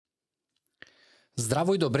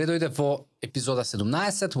Здраво и добре дојде во епизода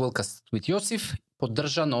 17, Wellcast with Јосиф,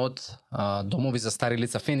 поддржан од Домови за стари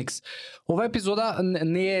лица Феникс. Ова епизода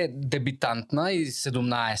не е дебитантна и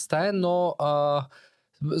 17-та е, но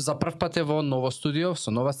за прв пат е во ново студио,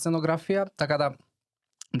 со нова сценографија, така да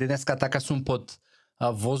денеска така сум под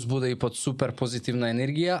возбуда и под супер позитивна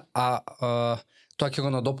енергија, тоа ќе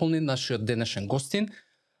го надополни нашиот денешен гостин,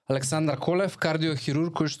 Александар Колев,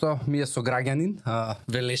 кардиохирург, кој што ми е сограѓанин,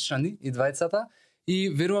 велешани и двајцата, и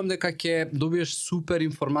верувам дека ќе добиеш супер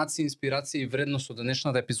информации, инспирации и вредност од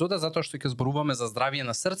денешната епизода, затоа што ќе зборуваме за здравие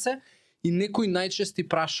на срце и некои најчести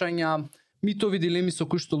прашања, митови, дилеми со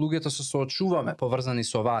кои што луѓето се соочуваме поврзани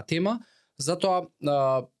со оваа тема. Затоа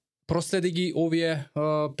проследи ги овие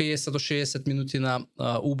 50 до 60 минути на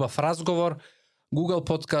убав разговор, Google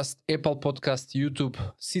Podcast, Apple Podcast, YouTube,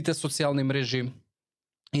 сите социјални мрежи,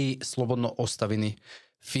 и слободно остави ни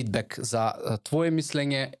фидбек за твое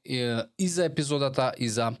мислење и за епизодата и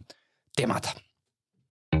за темата.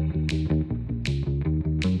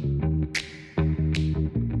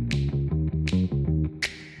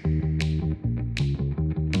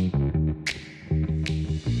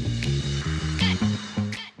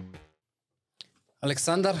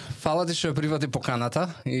 Александар, фала ти што ја прифати поканата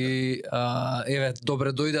и еве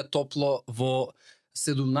добре дојде топло во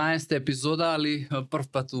 17-та епизода, али прв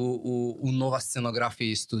пат у нова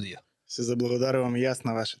сценографија и студио. Се заблагодарувам и јас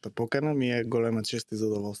на вашата покана, ми е голема чест и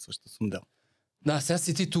задоволство што сум дел. Да, сега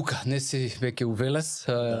си ти тука, не си веќе у Велес,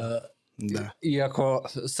 Да. Иако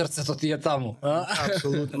срцето ти е таму.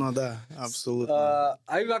 Апсолутно да, апсолутно.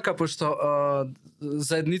 Ај вака, пошто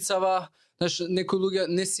заедницава, знаеш, некои луѓе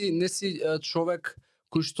не си човек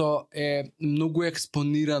кој што е многу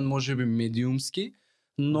експониран, можеби медиумски,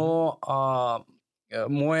 но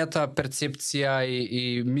мојата перцепција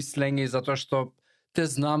и мислење, затоа што те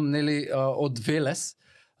знам, нели, од Велес,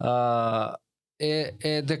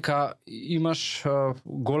 е дека имаш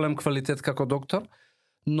голем квалитет како доктор,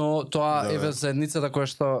 но тоа еве заедницата која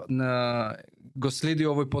што го следи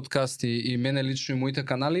овој подкаст и мене лично и моите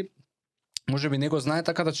канали, можеби не го знае,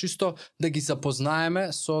 така да чисто да ги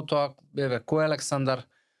запознаеме со тоа, еве, кој е Александар,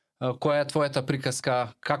 која е твојата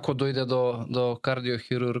приказка, како дојде до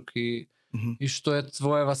кардиохирург и што е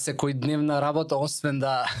твоева секојдневна работа, освен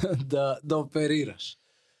да оперираш?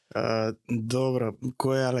 Добро,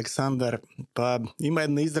 кој е Александар? Па има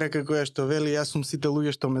една изрека која што вели јас сум сите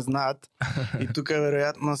луѓе што ме знаат и тука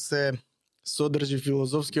веројатно се содржи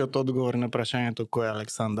филозофскиот одговор на прашањето кој е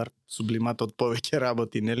Александар, сублиматот повеќе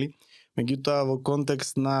работи, нели? Меѓутоа во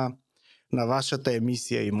контекст на вашата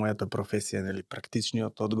емисија и мојата професија, нели,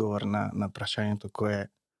 практичниот одговор на прашањето кој е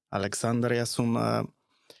Александар, јас сум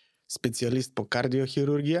специјалист по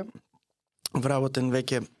кардиохирургија, вработен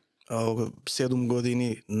веќе 7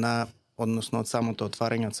 години односно од самото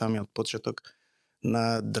отварање, од самиот почеток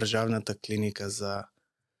на државната клиника за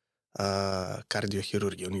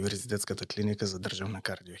кардиохирургија, универзитетската клиника за државна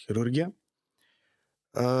кардиохирургија.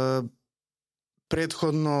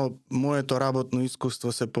 Претходно, моето работно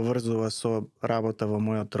искуство се поврзува со работа во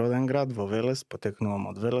мојот роден град, во Велес, потекнувам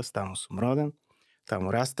од Велес, таму сум роден,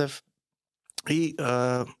 таму растев. И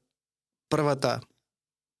првата,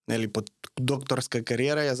 нели, докторска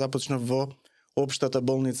кариера ја започнав во општата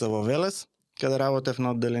болница во Велес, каде работев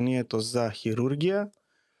на одделението за хирургија,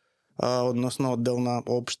 односно оддел на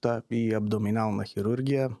општа и абдоминална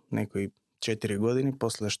хирургија, некои 4 години,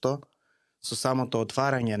 после што со самото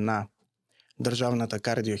отварање на државната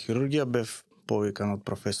кардиохирургија бев повикан од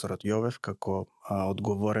професорот Јовев како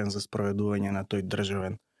одговорен за спроведување на тој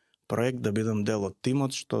државен проект, да бидам дел од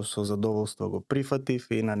тимот, што со задоволство го прифатив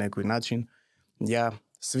и на некој начин ја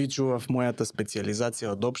свичував мојата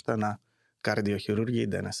специјализација од општа на кардиохирургија и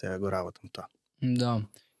денес сега го работам тоа. Да.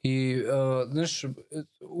 И знаеш,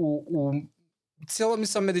 у цела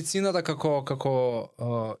мислам медицината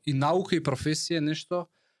како и наука и професија е нешто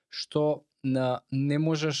што не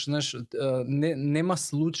можеш, знаеш, нема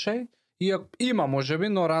случај, има можеби,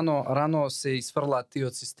 но рано се изфрлаат тие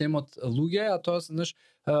од системот луѓе, а тоа, знаеш,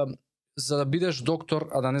 за да бидеш доктор,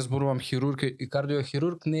 а да не зборувам хирург и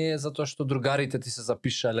кардиохирург, не е затоа што другарите ти се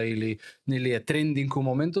запишале или нели е трендинг у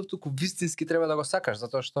моментов, туку вистински треба да го сакаш,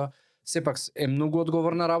 затоа што сепак е многу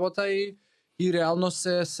одговорна работа и реално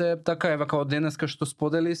се така е вака од денеска што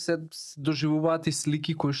сподели се доживуваат и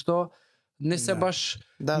слики кои што не се баш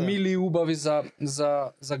мили и убави за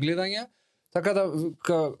гледање. Така да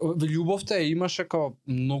љубовта имаше као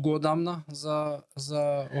многу одамна за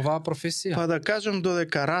оваа професија. Па да кажам,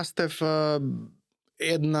 додека растев,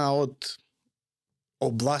 една од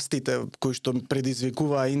областите кои што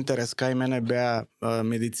предизвикуваа интерес кај мене беа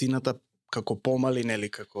медицината, како помали, нели,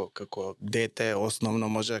 како дете, основно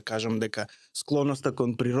може да кажам дека склоноста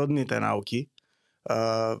кон природните науки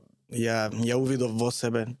ја увидов во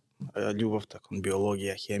себе, љубовта кон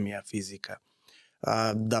биологија, хемија, физика.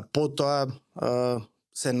 Да потоа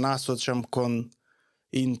се насочам кон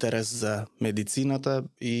интерес за медицината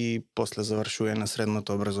и после завршување на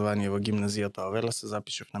средното образование во гимназијата Овела се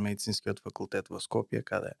запишав на медицинскиот факултет во Скопје,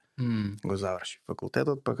 каде го завршив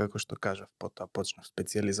факултетот, па како што кажав, потоа почнав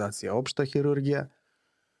специјализација општа хирургија,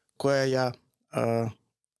 која ја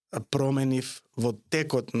променив во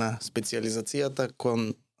текот на специјализацијата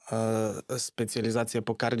кон специјализација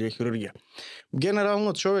по кардиохирургија.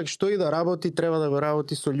 Генерално човек што и да работи, треба да го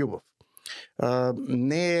работи со љубов.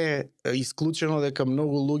 Не е исклучено дека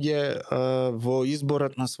многу луѓе во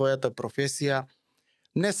изборот на својата професија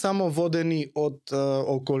не само водени од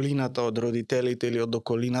околината, од родителите или од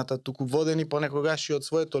околината, туку водени понекогаш и од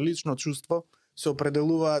своето лично чувство, се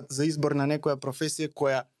определуваат за избор на некоја професија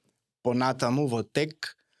која понатаму во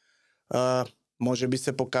тек може би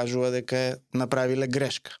се покажува дека е направиле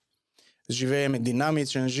грешка. Живееме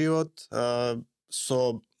динамичен живот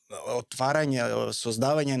со отварање,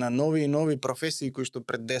 создавање на нови и нови професии кои што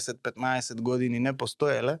пред 10-15 години не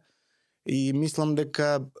постоеле, и мислам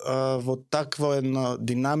дека во такво едно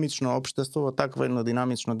динамично општество, во такво едно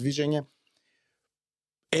динамично движење,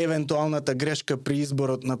 евентуалната грешка при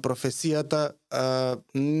изборот на професијата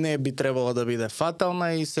не би требало да биде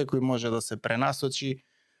фатална и секој може да се пренасочи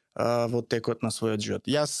во текот на својот живот.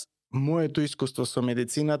 Моето искуство со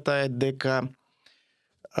медицината е дека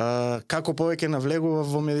како повеќе навлегував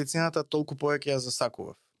во медицината, толку повеќе ја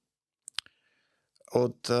засакував.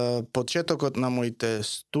 Од почетокот на моите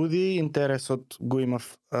студии, интересот го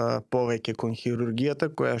имав повеќе кон хирургијата,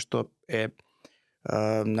 која што е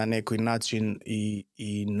на некој начин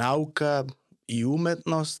и наука, и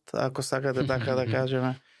уметност, ако сакате така да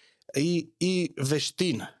кажеме, и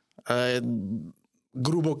вештина.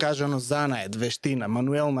 Грубо кажано занает, вештина,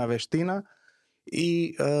 мануелна вештина,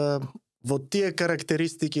 и во тие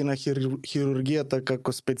карактеристики на хирургијата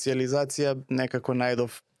како специјализација некако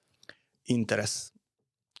најдов интерес.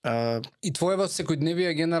 И твоево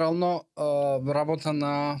секојдневие генерално работа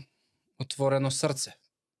на отворено срце.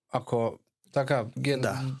 Ако така,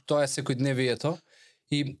 тоа е секојдневието.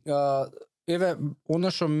 И еве,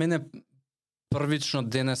 оно што мене првично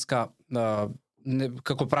денеска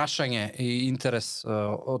како прашање и интерес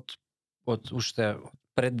од уште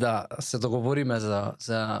пред да се договориме за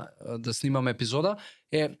да снимаме епизода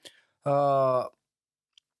е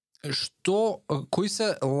кои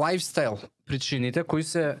се лайфстайл причините, кои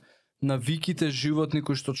се навиките животни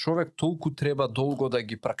кои што човек толку треба долго да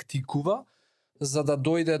ги практикува за да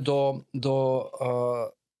дојде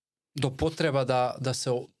до потреба да се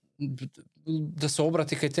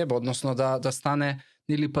обрати кај тебе, односно да стане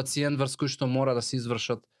или пациент врз кој што мора да се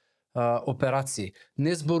извршат операции.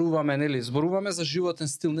 Не зборуваме, нели, зборуваме за животен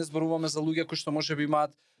стил, не зборуваме за луѓе кои што можеби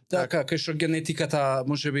имаат така, кај што генетиката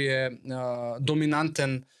можеби е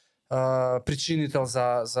доминантен причинител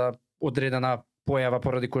за одредена појава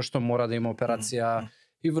поради која што мора да има операција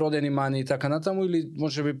и вродени мани и така натаму, или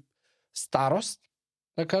можеби старост,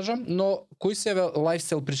 да кажам, но кои се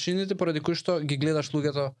лайфстайл причините поради кои што ги гледаш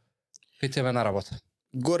луѓето кај тебе на работа?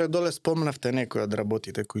 Горе-доле спомнавте некои од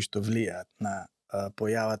работите кои што влијаат на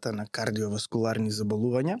појавата на кардиоваскуларни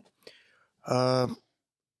заболувања.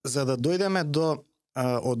 За да дојдеме до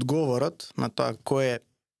одговорот на тоа кој е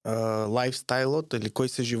лайфстайлот или кои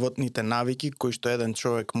се животните навики кои што еден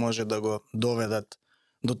човек може да го доведат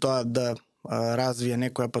до тоа да развие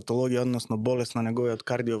некоја патологија, односно болест на неговиот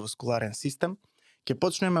кардиоваскуларен систем, ќе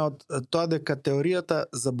почнеме од тоа дека теоријата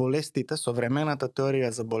за болестите, современата теорија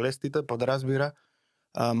за болестите подразбира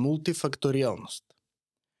мултифакторијалност.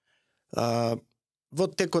 Во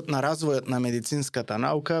текот на развојот на медицинската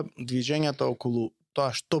наука, движењата околу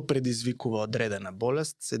тоа што предизвикува одредена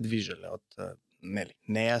болест се движеле од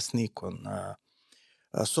нејасни кон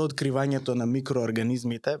со откривањето на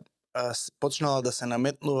микроорганизмите почнала да се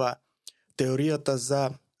наметнува теоријата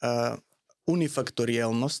за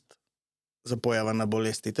унифакторијалност за појава на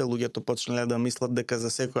болестите. Луѓето почнале да мислат дека за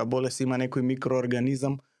секоја болест има некој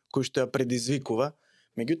микроорганизам кој што ја предизвикува.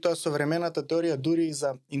 Меѓутоа, современата теорија дури и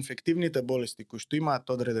за инфективните болести кои што имаат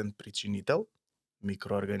одреден причинител,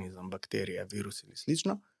 микроорганизам, бактерија, вирус или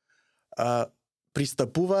слично,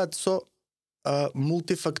 пристапуваат со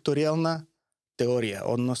мултифакторијална теорија,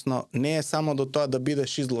 односно не е само до тоа да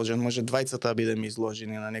бидеш изложен, може двајцата да бидеме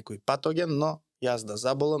изложени на некој патоген, но јас да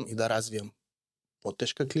заболам и да развијам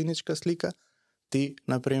потешка клиничка слика, ти,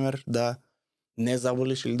 например, да не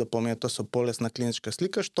заболиш или да поминето со полесна клиничка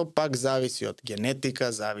слика, што пак зависи од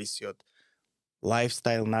генетика, зависи од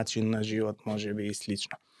лајфстайл, начин на живот, можеби и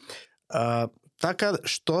слично. Така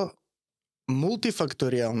што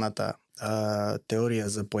мултифакторијалната теорија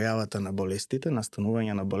за појавата на болестите,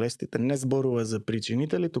 настанување на болестите, не зборува за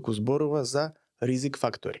причинители, туку зборува за ризик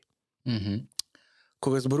фактори.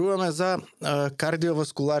 Кога зборуваме за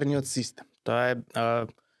кардиоваскуларниот систем, тоа е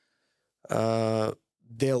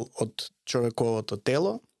дел од човековото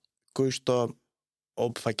тело, кој што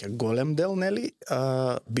опфаќа голем дел, нели,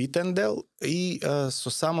 битен дел, и со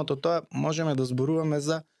самото тоа можеме да зборуваме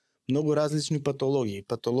за многу различни патологии.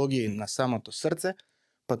 Патологии на самото срце,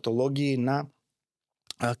 патологии на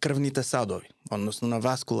крвните садови, односно на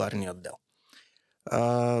васкуларниот дел.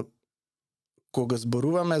 Кога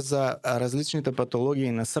зборуваме за различните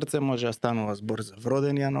патологии на срце, може да станува збор за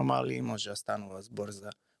вродени аномалии, може да станува збор за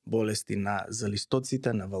болести на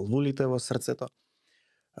залистоците, на валвулите во срцето,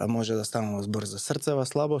 може да станува збор за срцева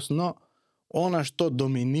слабост, но она што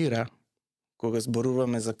доминира кога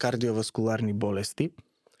зборуваме за кардиоваскуларни болести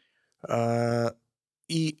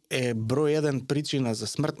и е број еден причина за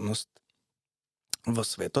смртност во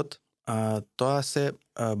светот, тоа се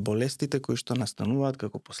болестите кои што настануваат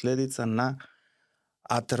како последица на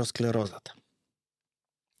атеросклерозата.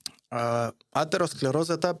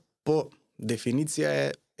 Атеросклерозата по дефиниција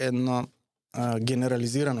е едно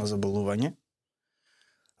генерализирано заболување,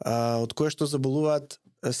 од кое што заболуваат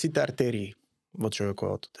сите артерии во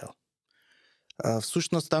човековото тело.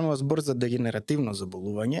 Всушност станува збор за дегенеративно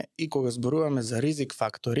заболување и кога зборуваме за ризик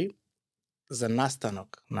фактори за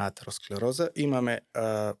настанок на атеросклероза, имаме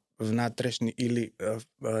внатрешни или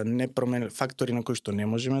непроменливи фактори на кои што не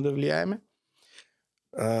можеме да влијаеме.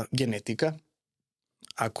 Генетика.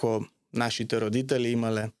 Ако нашите родители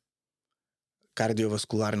имале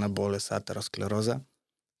кардиоваскуларна болест, атеросклероза,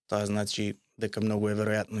 тоа значи дека многу е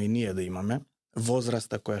веројатно и ние да имаме.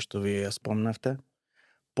 Возраста која што вие ја спомнавте,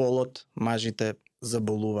 полот, мажите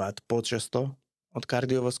заболуваат почесто од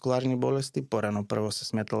кардиоваскуларни болести. Порано прво се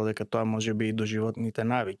сметало дека тоа може би и доживотните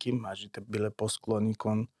навики. Мажите биле посклони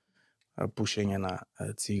кон пушење на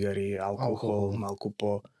цигари, алкохол, малку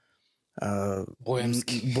по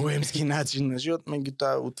боемски начин на живот.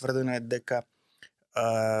 Меѓутоа утврдено е дека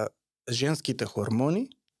женските хормони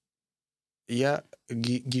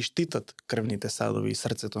ги штитат крвните садови и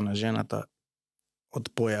срцето на жената од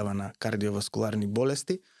појава на кардиоваскуларни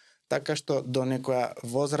болести, така што до некоја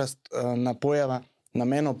возраст на појава на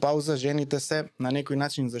менопауза жените се на некој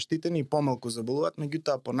начин заштитени и помалку заболуваат,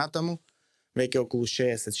 меѓутоа понатаму веќе околу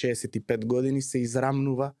 60-65 години се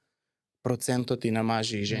израмнува процентот и на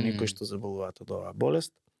мажи и жени кои што заболуваат од оваа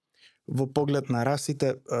болест. Во поглед на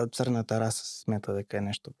расите, црната раса се смета дека е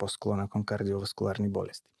нешто посклона кон кардиоваскуларни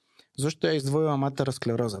болести. Зошто ја издвојувам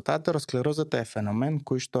атеросклерозата? Атеросклерозата е феномен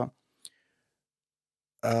кој што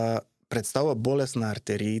представува болест на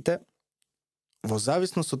артериите во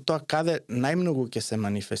зависност од тоа каде најмногу ќе се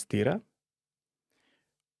манифестира,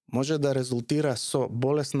 може да резултира со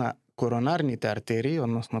болест на коронарните артерии,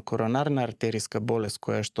 односно коронарна артериска болест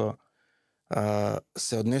која што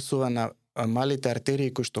се однесува на малите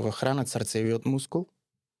артерии кои што го хранат срцевиот мускул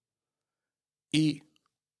и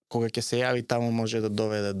кога ќе се јави таму може да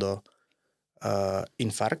доведе до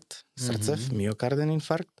инфаркт, срцев, миокарден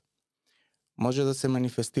инфаркт. Може да се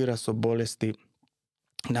манифестира со болести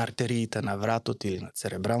на артериите на вратот или на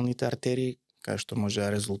церебралните артерии, кај што може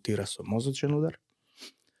да резултира со мозочен удар,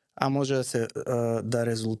 а може да се да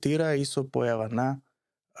резултира и со појава на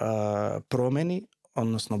промени,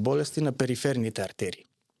 односно болести на периферните артерии.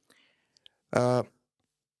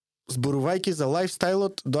 Зборувајќи за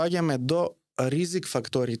лајфстајлот, доаѓаме до ризик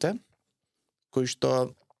факторите кои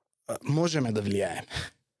што можеме да влијаеме.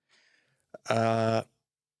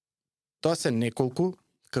 Тоа се неколку,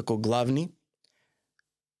 како главни: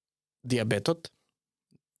 диабетот,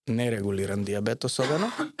 нерегулиран диабет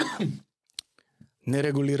особено,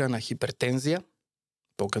 нерегулирана хипертензија,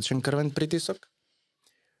 покачен крвен притисок,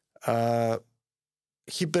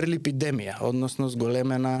 хиперлипидемија, односно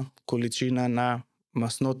зголемена количина на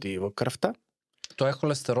масноти во крвта. Тоа е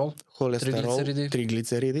холестерол,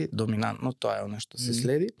 триглицериди, доминантно, тоа е оно што се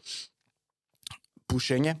следи.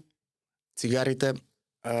 Пушење, цигарите,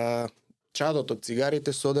 чадот од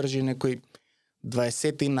цигарите содржи некои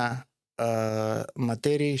 20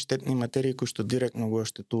 материи, штетни материи кои што директно го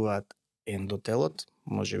оштетуваат ендотелот.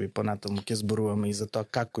 Може би понатаму ќе зборуваме и за тоа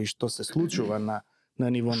како и што се случува на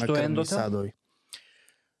ниво на крвни садови.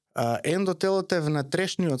 Ендотелот е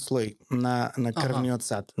внатрешниот слој на крвниот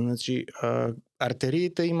сад. Значи,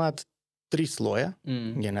 артериите имаат 3 слоја,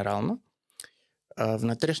 генерално.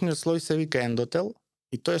 Внатрешниот слој се вика ендотел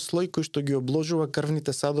и тој е слој кој што ги обложува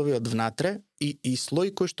крвните садови од внатре и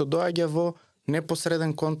слој кој што доаѓа во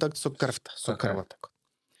непосреден контакт со крвта, со крвотокот.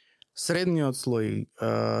 Средниот слој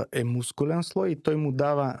е мускулен слој и тој му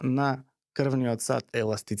дава на крвниот сад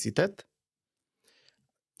еластицитет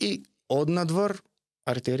и однадвор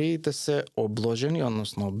артериите се обложени,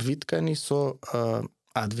 односно обвиткани со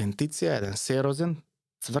адвентиција, еден серозен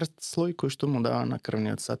цврст слој кој што му дава на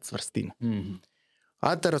крвниот сад цврстина.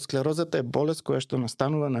 Атеросклерозата е болест која што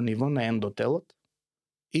настанува на ниво на ендотелот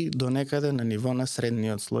и до некаде на ниво на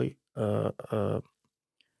средниот слој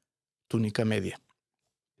туника медија.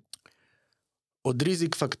 Од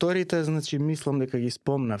ризик факторите, значи мислам дека ги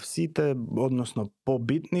спомнав сите, односно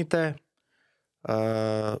побитните,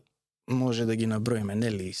 може да ги наброиме,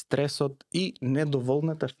 нели, и стресот и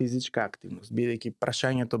недоволната физичка активност, бидејќи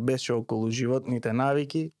прашањето беше околу животните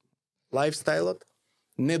навики, лајфстајлот,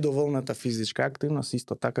 недоволната физичка активност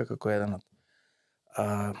исто така како еден од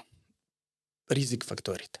ризик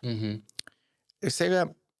факторите. Сега,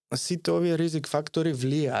 сите овие ризик фактори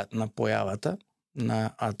влијаат на појавата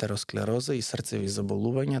на атеросклероза и срцеви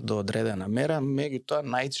заболувања до одредена мера, меѓутоа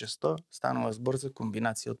најчесто станува збор за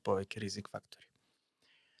комбинација од повеќе ризик фактори.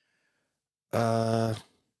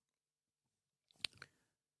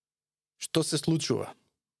 Што се случува?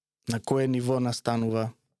 На кое ниво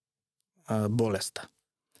настанува болеста?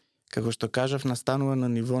 Како што кажав, настанува на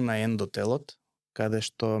ниво на ендотелот, каде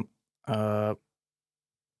што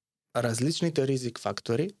различните ризик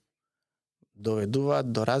фактори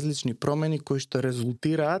доведуваат до различни промени кои што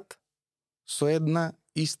резултираат со една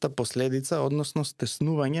иста последица, односно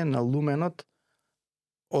стеснување на луменот,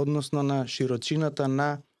 односно на широчината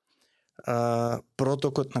на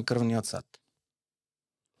протокот на крвниот сад.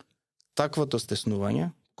 Таквото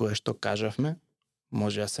стеснување, кое што кажавме,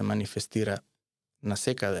 може да се манифестира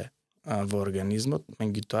насекаде во организмот,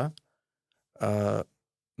 меѓутоа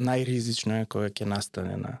најризично е кога ќе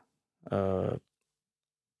настане на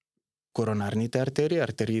коронарните артерии,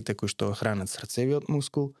 артериите кои што хранат срцевиот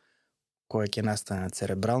мускул, кога ќе настане на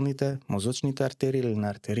церебралните, мозочните артерии или на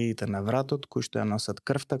артериите на вратот, кои што ја носат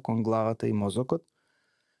крвта кон главата и мозокот,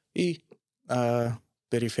 и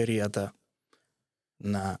периферијата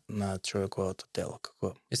на човековото тело.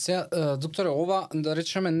 Како? Сега, докторе, ова, да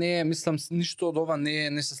речеме, не е, мислам, ништо од ова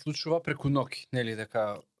не се случува преку ноќ, нели,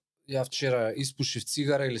 дека ја вчера испушив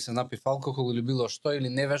цигара или се напив алкохол или било што, или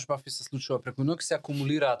не вежбав и се случува преку ноќ, се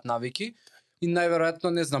акумулираат навики и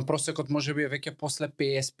најверојатно, не знам, просекот можеби е веќе после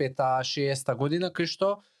 55-та, 60-та година, кај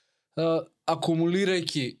што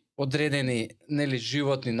акумулирајќи одредени, нели,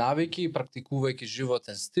 животни навики и практикувајќи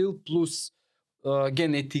животен стил плюс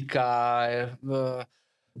генетика,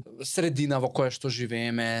 средина во која што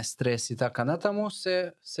живееме, стрес и така натаму,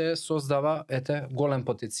 се создава голем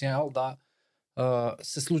потенцијал да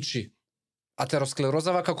се случи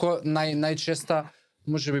атеросклерозава како најчеста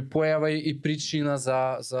можеби појава и причина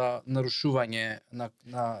за нарушување на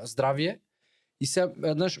здравје. И се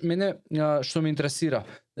еднаш мене што ме интересира,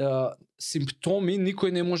 симптоми никој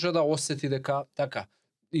не може да осети дека така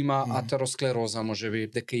има атеросклероза, можеби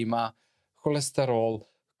дека има холестерол,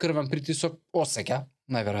 крвен притисок, осеќа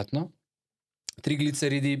најверојатно.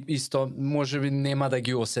 Триглицериди исто можеби нема да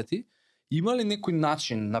ги осети. Има ли некој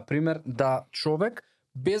начин, например, да човек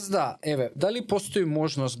без да, дали постои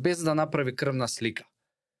можност без да направи крвна слика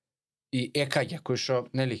и ЕКГ кои што,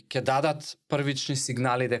 нели, ќе дадат првични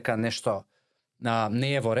сигнали дека нешто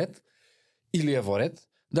не е во ред или е во ред,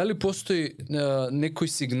 дали постои некои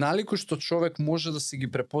сигнали кои што човек може да си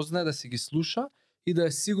ги препознае, да си ги слуша и да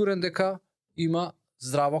е сигурен дека има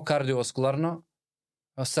здраво кардиоваскуларно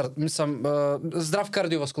здрав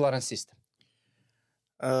кардиоваскуларен систем?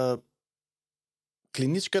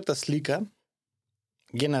 Клиничката слика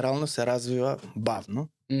генерално се развива бавно,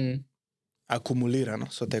 акумулирано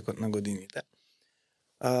со текот на годините.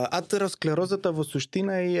 Атеросклерозата во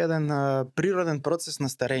суштина е еден природен процес на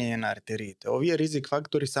старење на артериите. Овие ризик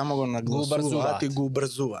фактори само го нагласуваат и го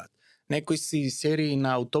убрзуваат. Некои си серии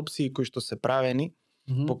на аутопсии кои што се правени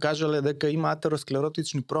покажале дека има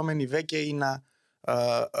атеросклеротични промени веќе и на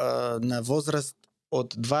возраст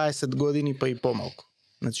од 20 години па и помалку.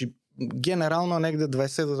 Значи, генерално негде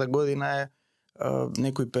 20-та година е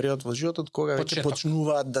некој период во животот кога веќе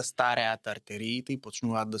почнуваат да стареат артериите и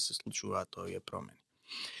почнуваат да се случуваат овие промени.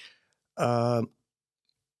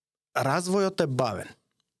 Развојот е бавен.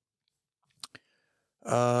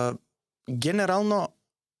 Генерално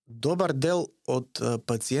добар дел од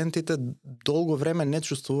пациентите долго време не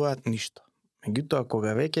чувствуваат ништо. Меѓутоа,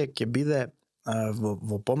 кога веќе ќе биде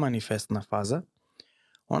во поманифестна фаза,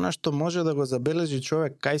 она што може да го забележи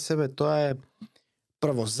човек кај себе, тоа е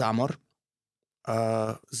прво замор,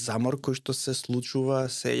 замор кој што се случува,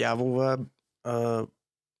 се јавува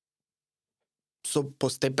со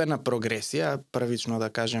постепена прогресија, првично да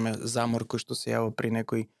кажеме замор кој што се јавува при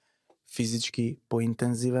некој физички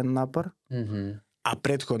поинтензивен напор, а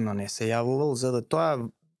претходно не се јавувал, за да тоа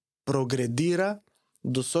прогредира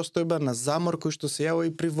до состојба на замор кој што се јавува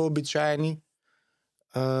и при вообичаени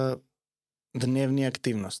дневни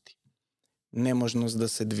активности. Неможност да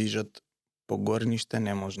се движат по горниште,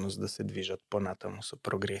 неможност да се движат понатаму со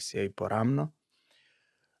прогресија и порамно.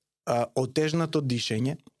 Отежнато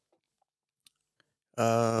дишење,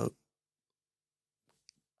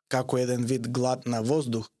 како еден вид глад на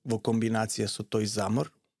воздух во комбинација со тој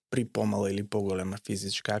замор, при помала или поголема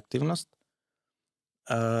физичка активност.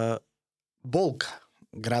 Болка,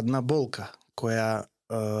 градна болка, која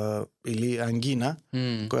или ангина,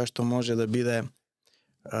 која што може да биде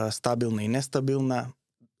стабилна и нестабилна,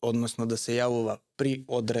 односно да се јавува при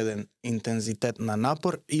одреден интензитет на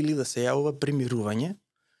напор или да се јавува при мирување.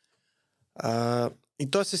 И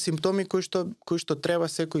тоа се симптоми кои што треба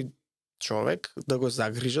секој човек да го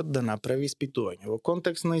загрижат да направи испитување. Во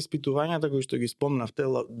контекст на испитувањата кои што ги спомнавте,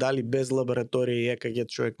 дали без лабораторија и ЕКГ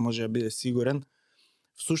човек може да биде сигурен,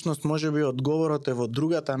 всушност може би одговорот е во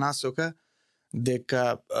другата насока,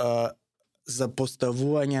 дека за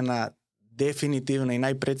поставување на дефинитивна и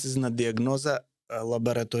најпрецизна диагноза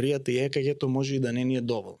лабораторијата и ЕКГ-то може и да не ни е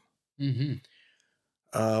доволно.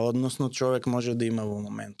 Односно човек може да има во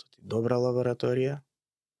моментот и добра лабораторија,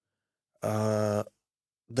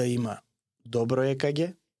 да има добро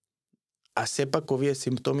ЕКГ, а сепак овие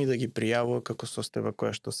симптоми да ги пријавува како состојба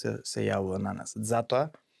која што се јавува на нас. Затоа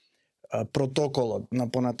протоколот на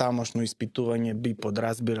понатамошно испитување би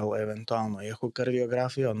подразбирал евентуално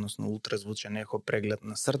ехокардиографија, односно ултразвучен ехо преглед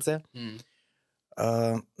на срце,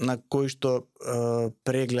 на кој што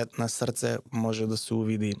преглед на срце може да се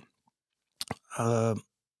увиди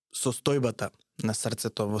состојбата на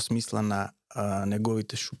срцето во смисла на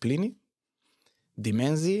неговите шуплини,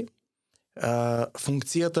 димензии,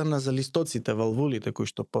 функцијата на залистоците, валвулите кои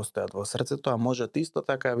што постојат во срцето, а можат исто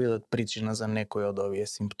така да бидат причина за некои од овие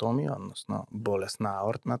симптоми, односно болест на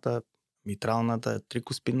аортната, митралната,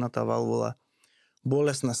 трикуспидната валвула,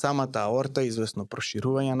 болест на самата аорта, известно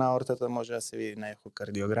проширување на аортата може да се види на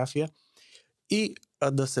ехокардиографија, и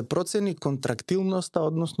да се процени контрактилноста,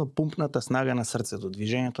 односно пумпната снага на срцето,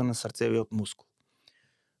 движењето на срцевиот мускул.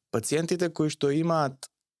 Пациентите кои што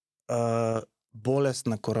имаат болест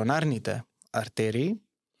на коронарните артерии,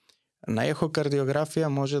 на ехокардиографија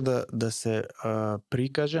може да се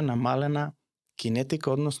прикаже намалена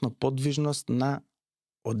кинетика, односно подвижност на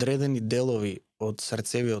одредени делови од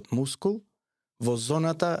срцевиот мускул во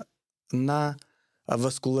зоната на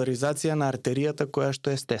васкуларизација на артеријата која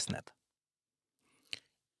што е стеснета.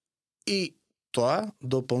 И тоа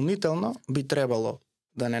дополнително би требало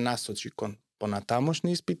да не насочи кон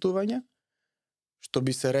понатамошни испитувања, што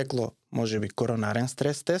би се рекло можеби коронарен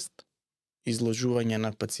стрес тест, изложување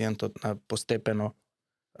на пациентот на постепено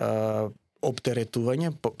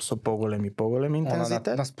оптеретување со поголем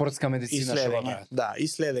интензитет. На спортска медицина. И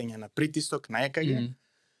следење на притисок на ЕКГ.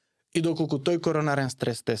 И доколку тој коронарен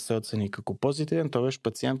стрес тест се оцени како позитивен, тогаш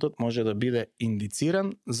пациентот може да биде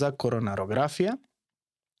индициран за коронарографија,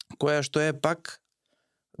 која што е пак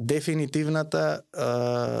дефинитивната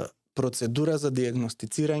процедура за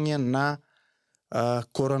диагностицирање на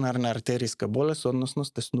коронарна артериска болест, односно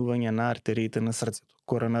стеснување на артериите на срцето.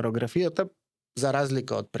 Коронарографијата, за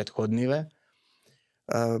разлика од претходниве,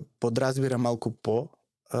 подразбира малку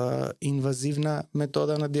инвазивна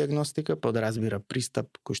метода на диагностика, подразбира пристап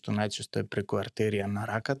кој што најчесто е преку артерија на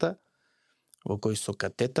раката, во кој со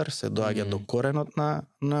катетар се доаѓа до коренот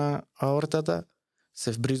на аортата,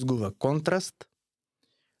 се вбризгува контраст,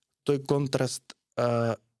 тој контраст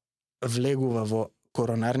влегува во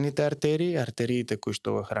коронарните артерии, артериите кои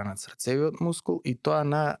што го хранат срцевиот мускул, и тоа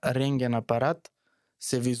на рентген апарат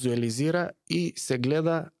се визуализира и се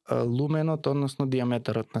гледа луменот, односно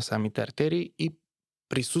диаметарот на самите артерии и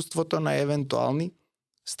присуството на евентуални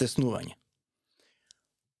стеснувања.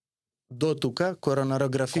 До тука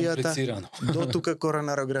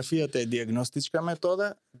коронарографијата е диагностичка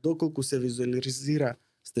метода, доколку се визуализира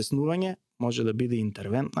стеснување, може да биде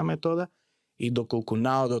интервентна метода, и доколку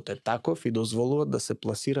наодот е таков и дозволува да се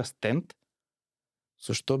пласира стент,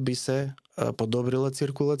 со што би се подобрила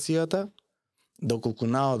циркулацијата. Доколку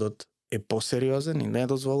наодот е посериозен и не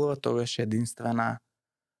дозволува, тогаш единствена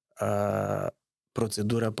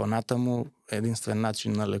процедура понатаму, единствен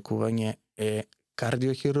начин на лекување е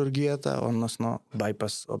кардиохирургијата, односно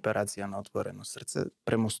байпас операција на отворено срце,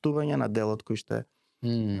 премостување на делот кој што е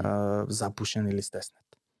запушен или стеснет.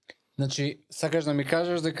 Значи, сакаш да ми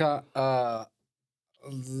кажеш дека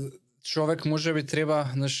човек можеби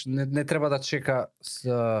треба, не треба да чека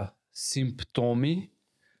симптоми,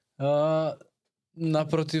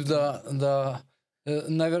 напротив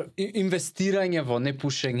инвестирање во не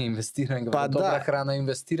пушење, инвестирање во добра храна,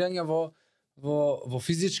 инвестирање во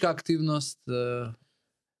физичка активност,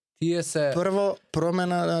 тие се прво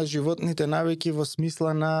промена на животните навики во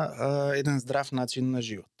смисла на еден здрав начин на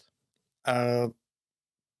живот.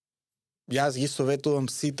 Јас ги советувам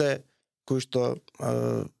сите кои што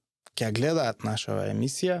ќе гледаат нашава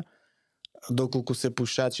емисија, доколку се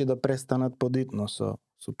пушачи, да престанат подитно со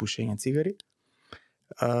пушење цигари.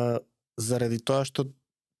 Заради тоа што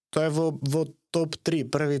тоа е во топ 3,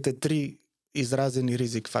 првите 3 изразени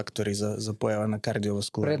ризик фактори за појава на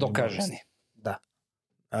кардиоваскуларни предокажани. Да.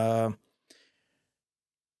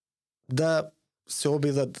 Да се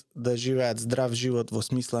обидат да живеат здрав живот во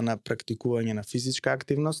смисла на практикување на физичка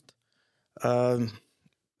активност.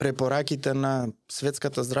 Препораките на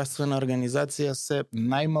Светската здравствена организација се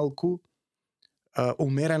најмалку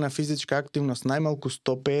умерена физичка активност најмалку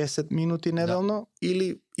 150 минути неделно,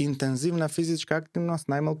 или интензивна физичка активност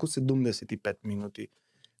најмалку 75 минути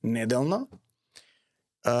неделно.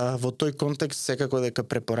 Во тој контекст секако дека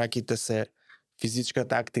препораките се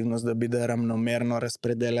физичката активност да биде рамномерно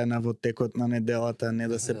распределена во текот на неделата, не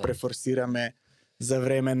да се префорсираме за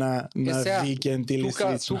време на викенд или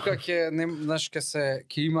слично. Тука ќе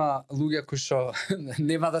има луѓе кои што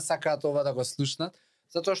нема да сакаат ова да го слушнат,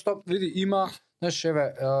 затоа што види има,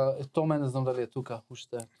 еве, Томе не знам дали е тука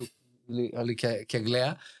уште или ќе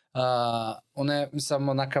гледа. Оне мислам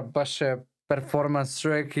онака баш е перформанс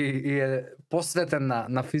човек и е посветен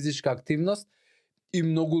на физичка активност. И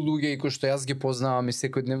многу луѓе кои што јас ги познавам и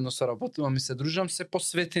секојдневно соработувам и се дружам, се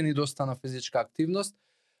посветени доста на физичка активност,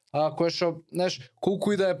 која што,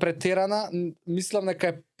 колку и да е претерана, мислам дека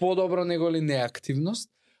е подобро него ли неактивност,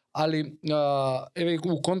 али еве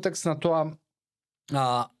у контекст на тоа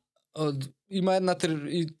има една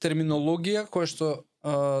терминологија која што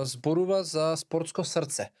зборува за спортско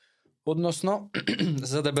срце, односно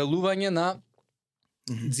за дебелување на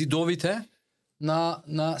ѕидовите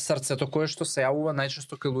на срцето, кое што се јавува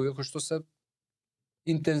најчесто кај луѓе кои што се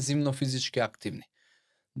интензивно физички активни.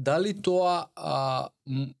 Дали тоа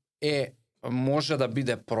може да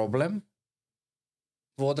биде проблем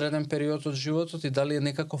во одреден период од животот и дали е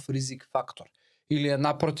некаков ризик фактор? Или е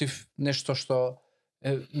напротив нешто што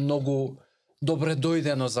е многу добре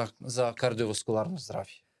дојдено за кардиоваскуларно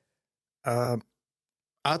здрави?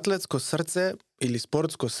 Атлетско срце или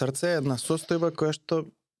спортско срце е една состојба која што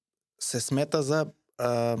се смета за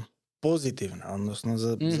позитивна, односно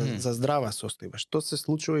за здрава состојба. Што се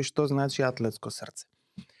случува и што значи атлетско срце?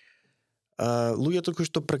 Луѓето кои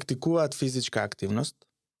што практикуваат физичка активност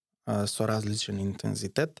со различен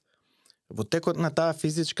интензитет, во текот на таа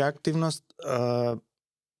физичка активност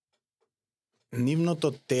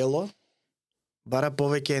нивното тело бара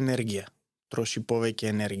повеќе енергија, троши повеќе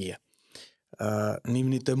енергија.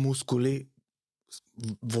 Нивните мускули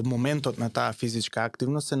во моментот на таа физичка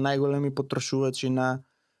активност се најголеми потрошувачи на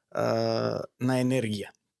енергија.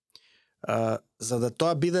 За да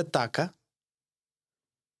тоа биде така,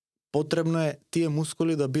 потребно е тие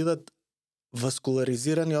мускули да бидат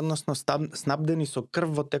васкуларизирани, односно снабдени со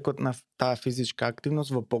крв во текот на таа физичка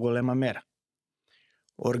активност во поголема мера.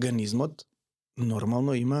 Организмот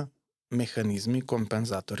нормално има механизми,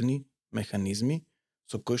 компензаторни механизми,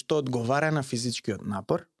 со кои што одговара на физичкиот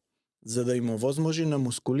напор, за да им овозможи на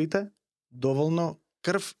мускулите доволно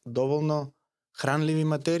крв, доволно хранливи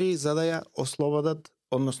материи за да ја ослободат,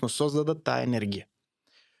 односно создадат таа енергија.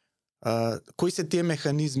 Кои се тие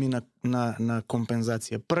механизми на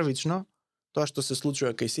компензација? Првично, тоа што се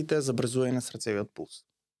случува кај сите е забрзување на срцевиот пулс.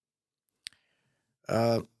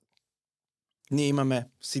 Ние имаме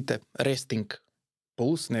сите рестинг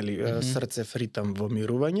пулс, нели, срцев ритам во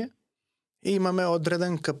мирување, и имаме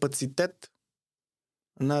одреден капацитет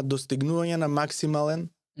на достигнување на максимален.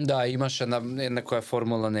 Да, имаше некоја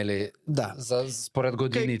формула, нели? Да. За според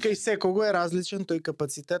годините. Кај секого е различен тој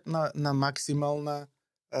капацитет на максимална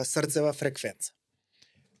срцева фреквенца.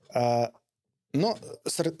 Но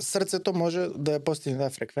срцето може да ја постигне таа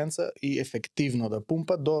фреквенца и ефективно да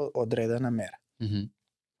пумпа до одредена мера.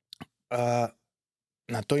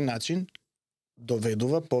 На тој начин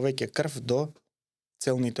доведува повеќе крв до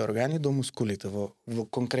целните органи, до мускулите во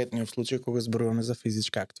конкретниот случај кога зборуваме за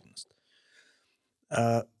физичка активност.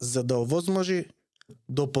 За да овозможи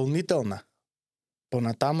дополнителна,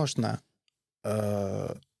 понатамошна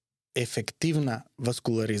ефективна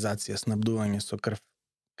васкуларизација, снабдување со крв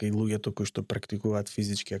кај луѓето кои што практикуваат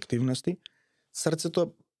физички активности,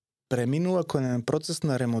 срцето преминува кон еден процес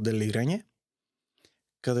на ремоделирање,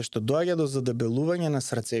 каде што доаѓа до задебелување на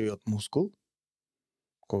срцевиот мускул,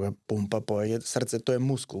 кога пумпа повеќе, срцето е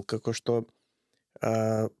мускул, како што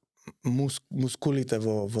мускулите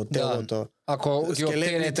во телото, Ако ги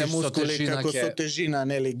скелетните оптеретиш со мускули тежина како со ќе тежина,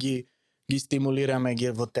 нели, ги стимулираме,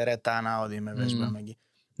 ги во теретана, одиме, вежбаме ги.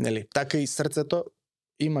 Нели, така и срцето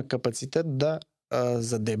има капацитет да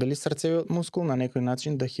задебели срцевиот мускул, на некој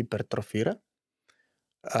начин да хипертрофира.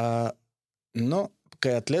 Но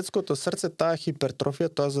кај атлетското срце таа хипертрофија,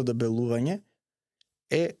 тоа задебелување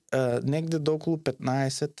е негде до околу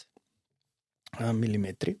 15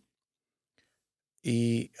 милиметри.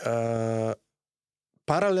 И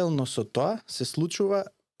паралелно со тоа се случува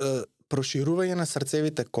проширување на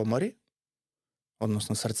срцевите комори,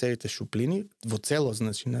 односно срцевите шуплини во цело,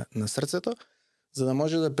 значи на срцето, за да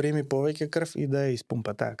може да преми повеќе крв и да ја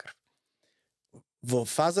испумпа таа крв. Во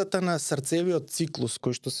фазата на срцевиот циклус,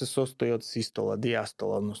 кој што се состои од систола,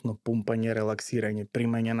 диастола, односно пумпање, релаксирање,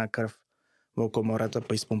 примање на крв во комората,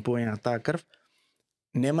 па испумпување на таа крв,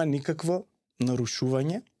 нема никакво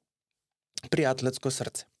нарушување при атлетско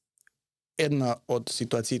срце. Една од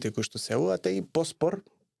ситуациите кои што се јавуваат е и поспор,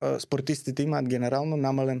 спортистите имаат генерално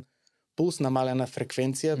намален пулс, намалена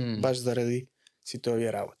фреквенција, баш заради сите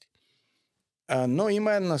овие работи. Но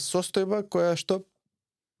има една состојба која што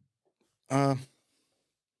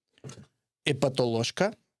е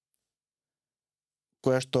патолошка,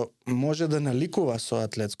 која што може да наликува со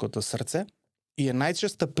атлетското срце и е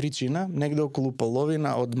најчеста причина, негде околу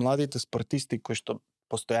половина од младите спортисти кои што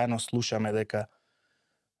постојано слушаме дека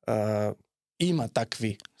има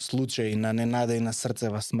такви случаи на ненадејна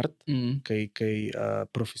срцева смрт кај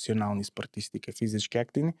професионални спортисти, кај физички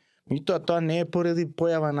активни, меѓутоа тоа не е поради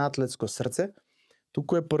појава на атлетско срце,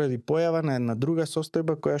 туку е поради појава на една друга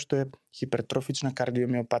состојба која што е хипертрофична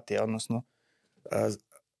кардиомиопатија, односно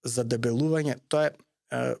задебелување. Тоа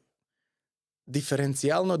е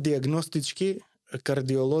диференцијално диагностички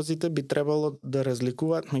кардиолозите би требало да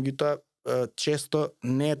разликуваат, меѓутоа често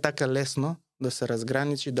не е така лесно да се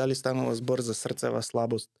разграничи дали станува збор за срцева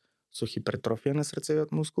слабост со хипертрофија на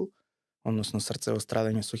срцевиот мускул, односно срцево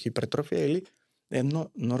страдање со хипертрофија или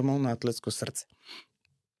едно нормално атлетско срце.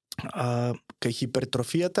 Кај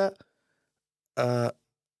хипертрофијата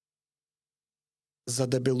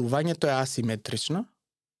задебелувањето е асиметрично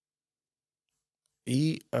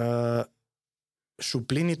и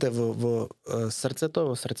шуплините во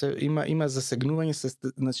срцето, има засегнување,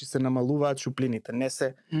 значи се намалуваат шуплините, не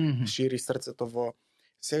се шири срцето во.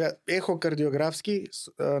 Сега ехокардиографски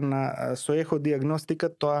со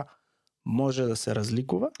еходиагностика тоа може да се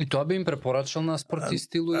разликува. И тоа би им препорачал на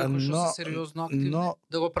спортисти луѓе кои што се сериозно активни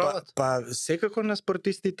да го прават? Па секако на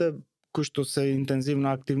спортистите кои што се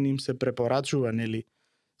интензивно активни им се препорачува, нели,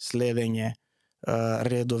 следење,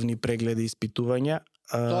 редовни прегледи, испитувања.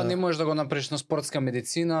 Тоа не можеш да го направиш на спортска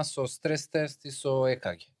медицина со стрес тест и со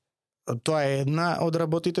ЕКГ. Тоа е една од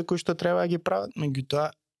работите кои што треба да ги прават,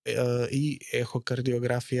 меѓутоа и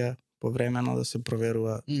ехокардиографија повремено да се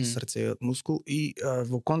проверува срцевиот мускул и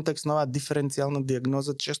во контекст на оваа диференцијална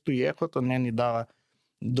диагноза често и ехото не ни дава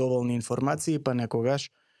доволни информации, па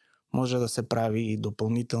некогаш може да се прави и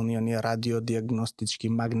дополнителни оние радиодиагностички,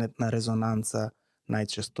 магнетна резонанца,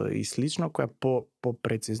 најчесто и слично, која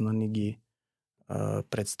по-прецизно ни ги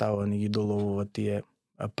представува, ни ги доловува тие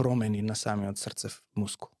промени на самиот срцев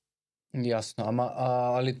мускул. Јасно,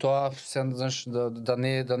 али тоа се знаеш да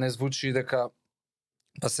не звучи дека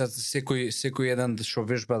па секој еден што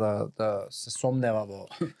вежба да се сомнева во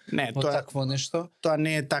такво нешто. Тоа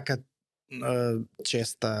не е така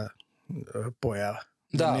честа појава.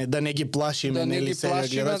 Да не ги плашиме, нели сега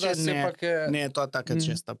гледачи, не е тоа така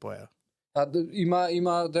честа појава.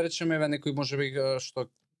 Има да речеме некој можеби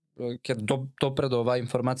што ќе допре до оваа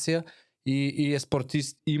информација и е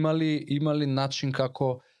спортист, имали начин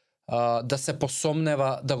како да се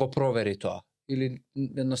посомнева да го провери тоа или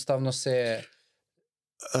едноставно се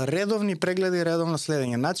редовни прегледи, редовно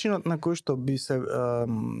следење. Начинот на кој што би се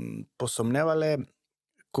посомневале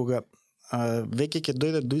кога веќе ќе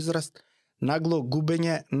дојде до израз нагло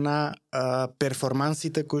губење на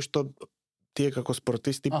перформансите кои што тие како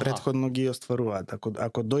спортисти претходно ги остваруваат.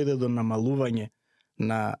 Ако дојде до намалување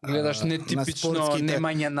на гледаш нетипично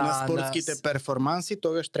немање на спортските перформанси,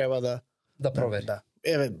 тогаш треба да провери. Да.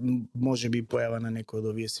 Еве, можеби појава на некои од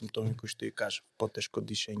овие симптоми кои што ја кажав, потешко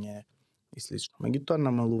дишење и слично. Меѓутоа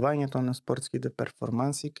намалувањето на спортските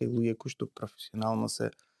перформанси кај луѓе кои што професионално се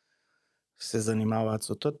занимаваат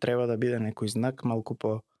со тоа, треба да биде некој знак малку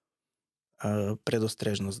по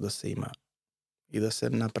предострежност да се има и да се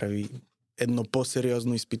направи едно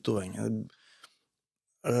посериозно испитување.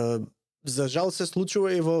 за жал се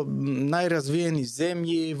случува и во најразвиени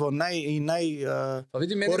земји, во Па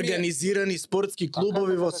види, мене ми е- организирани спортски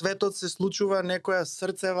клубови во светот се случува некоја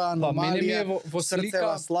срцева Па мене ми е аномалија, во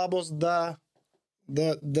срцева слика, слабост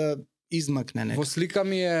да измакне некој. во слика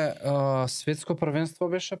ми е светско првенство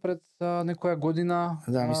беше пред некоја година.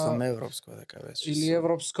 Да, мислам европско дека беше. Или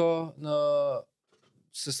европско,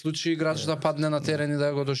 се случи играч да падне на терен и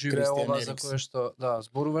да го доживее Кристијан ова за Ериксен. кое што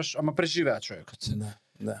зборуваш, ама преживеа човекот.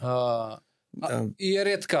 Да. И е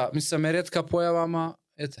ретка, мислам е ретка појава, ама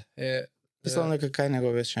ете, Мислам дека кај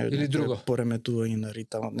него беше Или друго. Пореметување на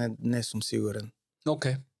ритамот, не сум сигурен.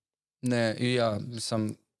 окей. Не, и ја,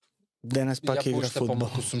 мислам, Денес пак Ја игра поште фудбал.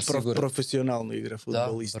 помалку сум сигурен. Професионално игра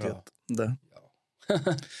фудбал Да, истиот. Да.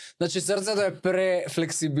 значи срцето е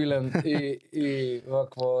префлексибилен и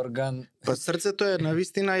вакво орган. Па срцето е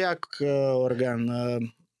навистина јак орган.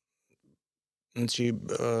 Значи,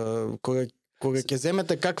 кога ќе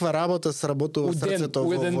земете каква работа сработува У ден, срцето у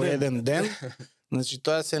во еден ден. еден ден, значи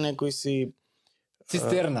тоа се некои си...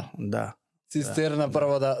 Цистерна. Да. Цистерна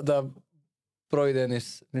прво да пројде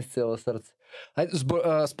низ цело срце.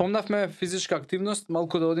 Ајде, спомнавме физичка активност,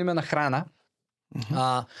 малку да одиме на храна.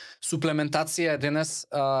 Суплементација е денес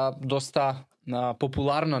доста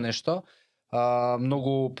популарно нешто.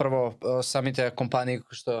 Многу прво самите компании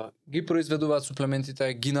кои што ги произведуваат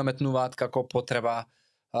суплементите ги наметнуваат како потреба.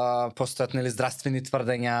 Постојат нели здравствени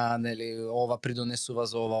тврдења, нели ова придонесува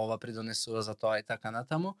за ова придонесува за тоа и така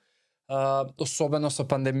натаму. Особено со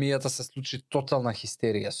пандемијата се случи тотална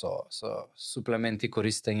хистерија со суплементи,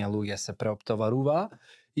 користење, луѓе се преоптоваруваа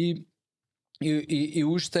и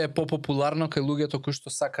уште е попопуларно кај луѓето кои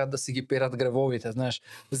што сакаат да си ги перат гревовите, знаеш,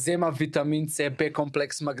 зема витамин С, Б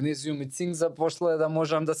комплекс, магнезиум и цинк за после да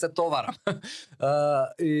можам да се товарам.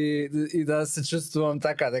 И да се чувствувам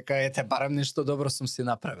така дека ете барем нешто добро сум си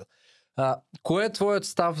направил. Кој е твојот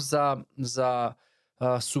став за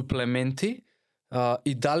суплементи?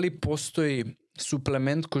 И дали постои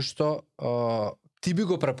суплемент кој што ти би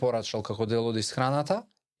го препорачал како дел од исхраната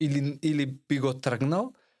или би го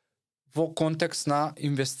тргнал во контекст на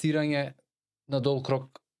инвестирање на долг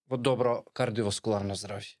рок во добро кардиоваскуларно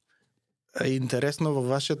здравје? Интересно во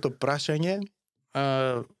вашето прашање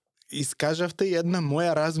искажавте една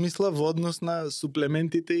моја размисла во однос на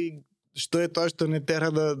суплементите и што е тоа што не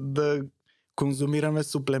тера да конзумираме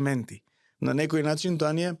суплементи. На некој начин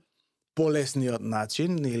тоа ни е полесниот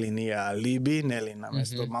начин, или ние алиби, нели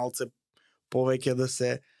наместо малце повеќе да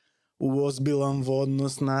се уозбилам во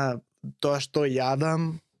однос на тоа што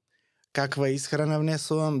јадам, каква исхрана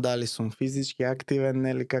внесувам, дали сум физички активен,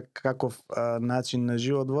 нели каков начин на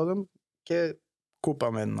живот водам, ќе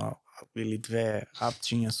купам едно или две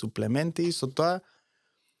апчиња суплементи и со тоа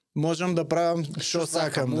можам да правам што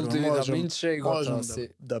сакам, можам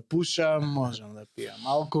да пушам, можам да пијам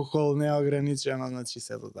алкохол неограничено, значи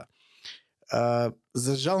сето да.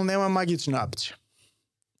 За жал нема магична апче.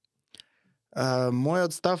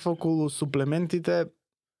 Мојот став околу суплементите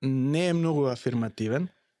не е многу афирмативен.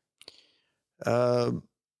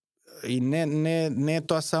 И не е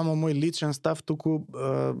тоа само мој личен став, туку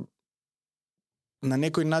на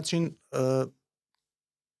некој начин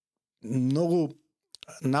многу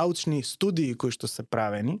научни студии кои што се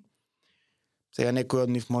правени. Сега некој од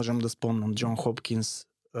нив можам да спомнам, Џон Хопкинс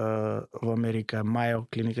во Америка, Мајо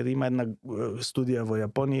клиниката, има една студија во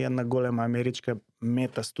Јапонија, една голема америчка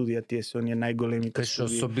мета студија, тие се оние најголемите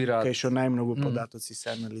студии, кај што најмногу податоци се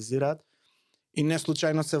анализираат. И не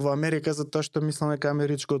случајно се во Америка, затоа што мислам дека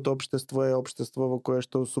америчкото општество е општество во кое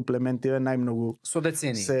што суплементиве најмногу со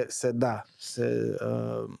децени се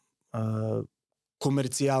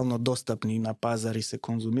комерцијално достапни на пазари се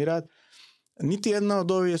конзумираат. Нити една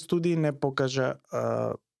од овие студии не покажа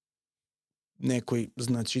некој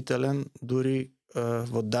значителен, дури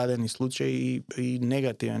во дадени случаи и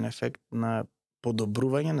негативен ефект на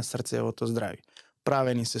подобрување на срцевото здравје.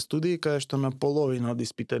 Правени се студии каде што на половина од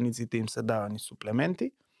испитаниците им се давани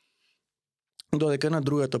суплементи, додека на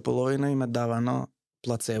другата половина им е давано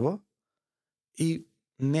плацебо и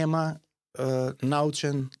нема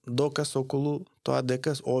научен доказ околу тоа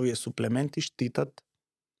дека овие суплементи штитат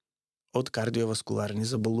од кардиоваскуларни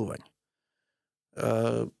заболувања.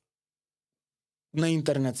 На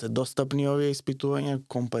интернет се достапни овие испитувања,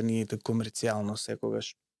 компаниите комерцијално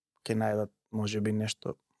секогаш ќе најдат можеби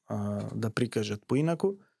нешто да прикажат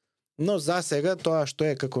поинаку, но за сега тоа што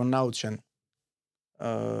е како научен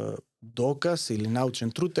доказ или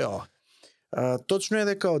научен труд е ова. Точно е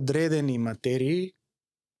дека одредени материи,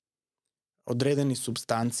 одредени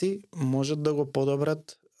субстанци можат да го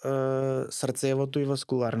подобрат срцевото и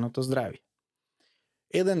васкуларното здравје.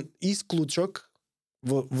 Еден исклучок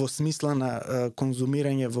во смисла на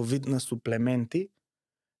конзумирање во вид на суплементи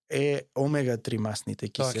е омега-3 масните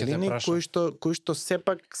Тоа ќе те киселини, прашам. кои што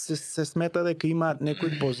сепак се смета дека имаат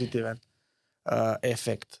некој позитивен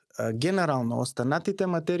ефект. Генерално, останатите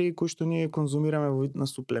материи кои што ние конзумираме во вид на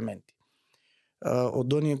суплементи,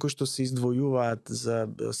 од оние кои што се издвојуваат за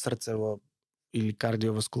срцево или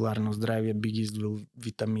кардиоваскуларно здравје, би ги издвоил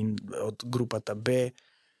витамин од групата Б,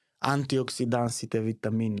 антиоксидансите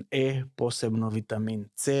витамин Е, посебно витамин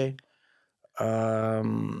С,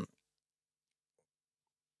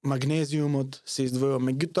 магнезиумот се издвојува.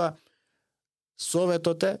 Меѓутоа,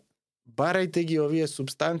 советот е, барајте ги овие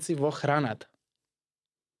супстанци во храната.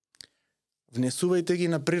 Внесувајте ги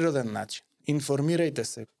на природен начин. Информирајте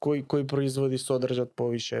се кои производи содржат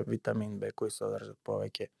повише витамин Б, кои содржат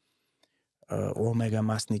повеќе омега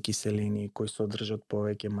масни киселини, кои содржат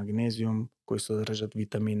повеќе магнезиум, кои содржат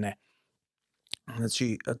витамин Е.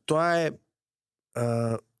 Значи, тоа е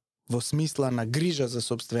во смисла на грижа за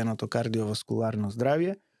сопственото кардиоваскуларно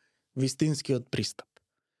здравје, вистинскиот пристап.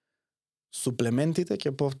 Суплементите,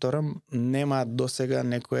 ќе повторам, немаат досега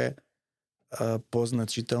некое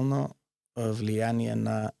позначително влијание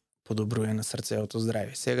на подобрување на срцевото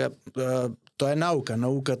здравје. Сега, тоа е наука.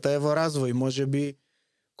 Науката е во развој. Можеби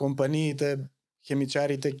компаниите,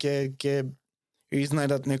 хемичарите ќе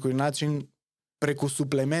изнајдат некој начин преку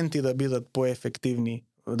суплементи да бидат поефективни,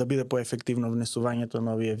 да биде поефективно внесувањето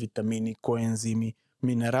на овие витамини, коензими,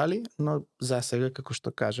 минерали, но засега, како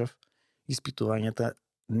што кажав, испитувањата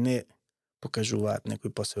не покажуваат некој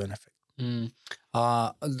посебен ефект.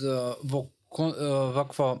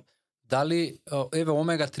 Вакво, дали, еве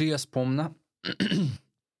омега-3 ја спомна,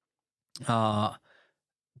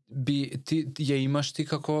 ти ја имаш ти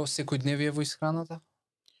како секојдневие во исхраната?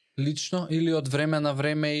 Лично или од време на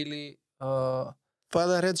време или Па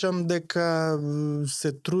да речам дека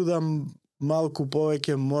се трудам малку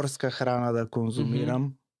повеќе морска храна да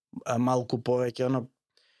конзумирам, а малку повеќе,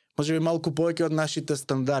 можеби малку повеќе од нашите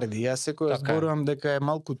стандарди. Јас секој зборувам дека е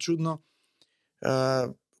малку чудно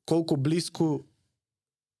колку блиску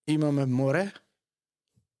имаме море,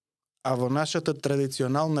 а во нашата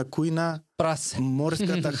традиционална кујна прасе.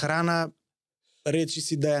 Морската храна речи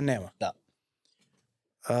си да ја нема. Да.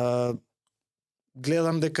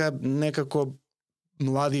 Гледам дека некако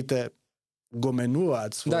младите го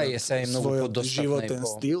менуваат својот животен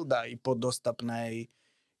стил, и подостапна е.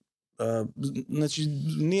 Значи,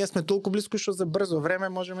 ние сме толку близко што за брзо време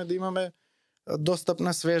можеме да имаме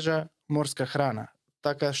достапна свежа морска храна.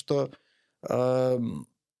 Така што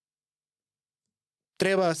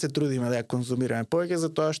треба да се трудиме да ја конзумираме повеќе,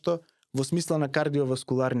 затоа што во смисла на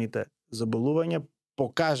кардиоваскуларните заболувања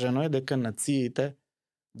покажано е дека нациите,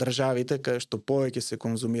 државите каде што повеќе се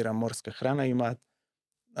конзумира морска храна имаат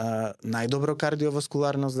најдобро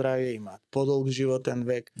кардиоваскуларно здравје, имаат подолг животен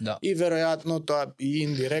век и веројатно тоа и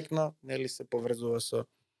индиректно нели се поврзува со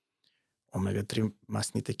омега-3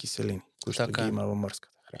 масните киселини кои што ги има во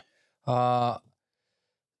морската храна.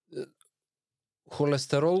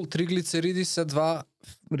 Холестерол, триглицериди се два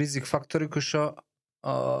ризик фактори кои што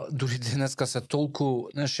дури денеска се толку,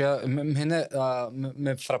 знаеш, мене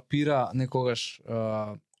ме фрапира некогаш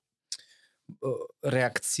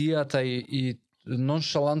реакцијата и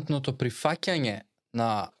ноншалантното прифаќање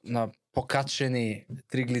на покачени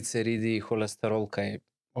триглицериди и холестерол кај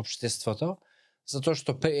општеството, затоа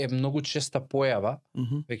што е многу честа појава,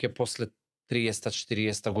 веќе после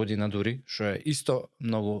 30-40 година дури, што е исто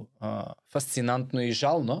многу фасцинантно и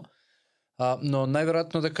жално, но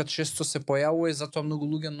најверојатно дека често се појавува и затоа многу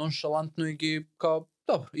луѓе ноншалантно и ги као,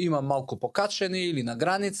 добро, има малку покачени или на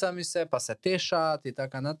граница ми се, па се тешаат и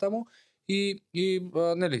така натаму. И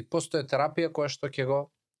нели, постои терапија која што ќе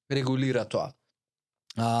го регулира тоа.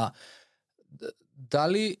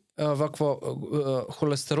 Дали вакво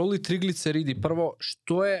холестерол и триглицериди, прво,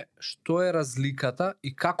 што е разликата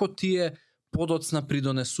и како тие подоцна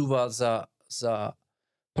придонесуваат за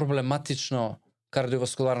проблематично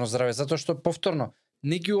кардиоваскуларно здравје? Затоа што повторно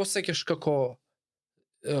не ги осеќаш како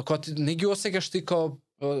не ги осеќаш ти како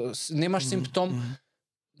немаш симптом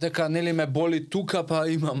дека нели ме боли тука па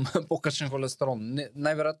имам покачен холестерол.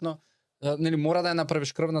 Најверојатно нели мора да ја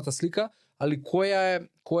направиш крвната слика, али која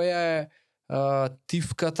е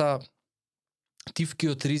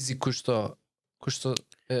тивкиот ризик кој што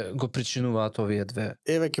го причинуваат овие две?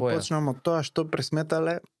 Еве ќе почнам од тоа што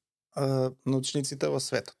пресметале научниците во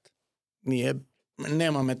светот. Ние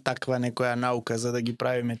немаме таква некоја наука за да ги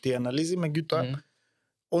правиме тие анализи, меѓутоа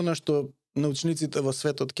она што научниците во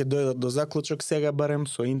светот ќе дојдат до заклучок сега барем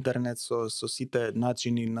со интернет, со сите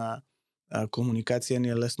начини на комуникација ни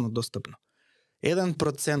е лесно достапно.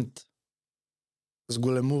 1%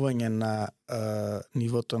 зголемување на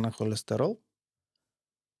нивото на холестерол,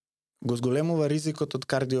 го зголемува ризикот од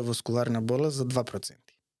кардиоваскуларна болест за 2%.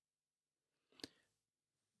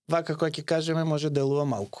 Вака кој ќе кажеме може делува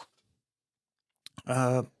малку.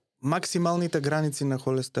 Максималните граници на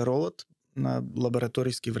холестеролот на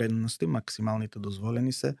лабораториски вредности, максималните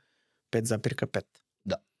дозволени се 5,5.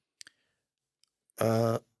 Да.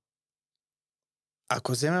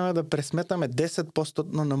 Ако земеме да пресметаме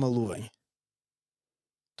 10% намалување,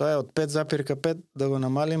 тоа е од 5,5 да го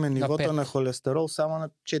намалиме нивото на холестерол само на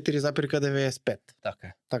 4,95.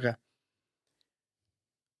 Така.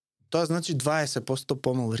 Тоа значи 20%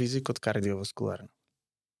 помал ризик од кардиоваскуларно.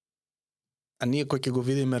 А ние кој ќе го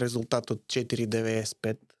видиме резултатот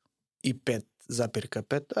 4,95 и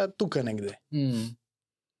 5,5, а тука негде.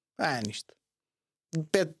 Ништо.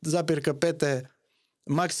 5,5 е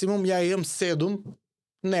максимум, ја имам 7,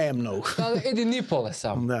 не е многу. Един и пол е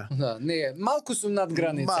само. Да. Не е. Малку сум над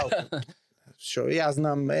граница. Малку. Шо, јас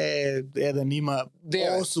знам, еден има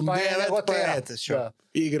 8-9, па ете, шо. Да.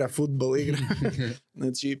 Игра фудбал, игра.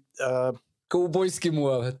 Значи, каубојски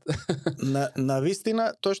муавет. на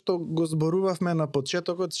вистина, тоа што го зборувавме на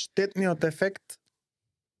почетокот, штетниот ефект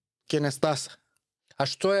ќе не стаса. А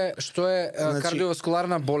што е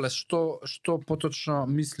кардиоваскуларна болест? Што поточно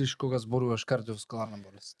мислиш кога зборуваш кардиоваскуларна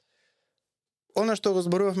болест? Она што го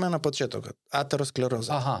зборувавме на почетокот,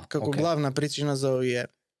 атеросклероза, како главна причина за овие.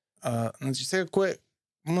 Значи сега кој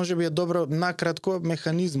може би е добро накратко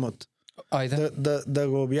механизмот да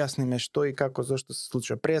го објасниме што и како, зашто се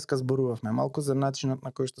случува. Преска зборувавме малку за начинот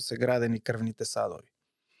на кој што се градени крвните садови.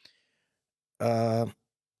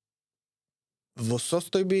 Во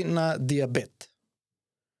состојби на диабет,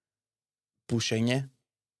 пушење,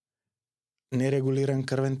 нерегулиран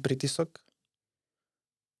крвен притисок,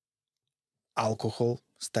 алкохол,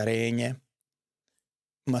 старење,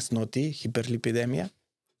 масноти, хиперлипидемија,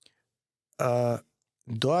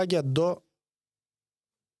 доаѓа до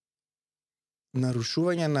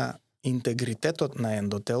нарушување на интегритетот на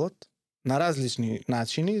ендотелот на различни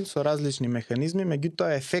начини, со различни механизми,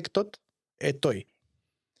 меѓутоа ефектот е тој.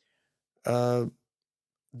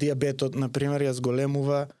 Диабетот, например, ја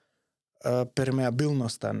зголемува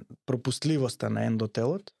пермеабилноста, пропустливоста на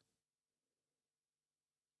ендотелот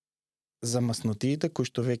за маснотиите кои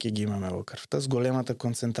што веќе ги имаме во крвта, зголемената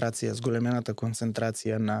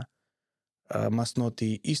концентрација на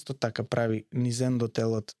масноти исто така прави низ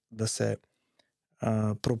ендотелот да се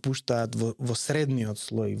пропуштаат во средниот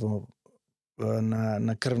слој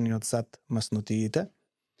на крвниот сад маснотиите.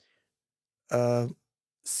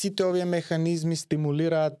 Сите овие механизми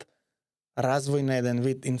стимулираат развој на еден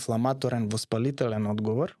вид инфламаторен воспалителен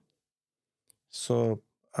одговор со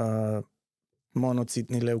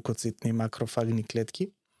моноцитни, леукоцитни, макрофагни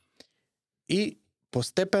клетки и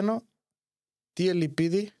постепено тие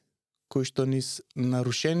липиди кои што низ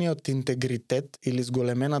нарушениот интегритет или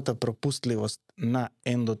зголемената пропустливост на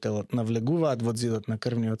ендотелот навлегуваат во зидот на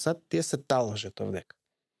крвниот сад, тие се таложат овдека.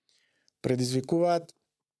 Предизвикуваат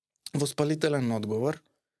воспалителен одговор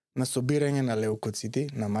на собирање на леукоцити,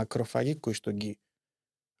 на макрофаги кои што ги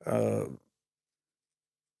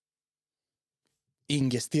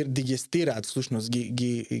дигестираат, всушност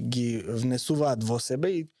ги внесуваат во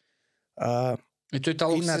себе и тој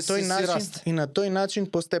талок и на тој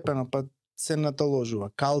начин постепено се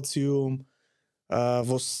наталожува калциум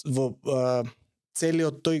во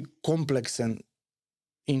целиот тој комплексен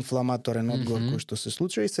инфламаторен одговор кој што се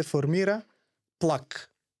случува и се формира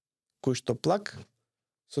плак, кој што плак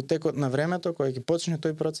со текот на времето кога ќе почне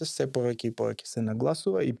тој процес се повеќе и повеќе се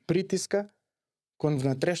нагласува и притиска кон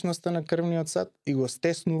внатрешноста на крвниот сад и го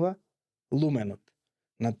стеснува луменот.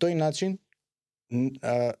 На тој начин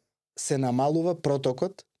се намалува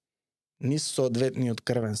протокот низ соодветниот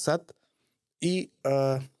крвен сад и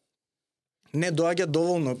не доаѓа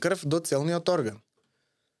доволно крв до целниот орган.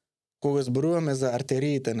 Кога зборуваме за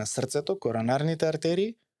артериите на срцето, коронарните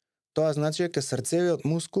артерии, тоа значи дека срцевиот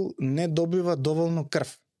мускул не добива доволно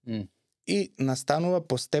крв. И настанува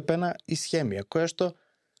постепена исхемија, која што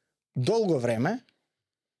долго време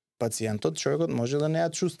пациентот, човекот може да не ја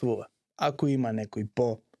чувствува, ако има некој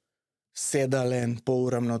по-седален,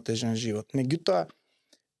 по-урамнотежен живот. Меѓутоа,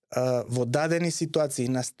 во дадени ситуации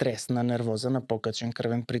на стрес, на нервоза, на покачен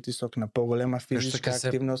крвен притисок, на поголема физичка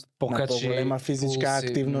активност, на поголема физичка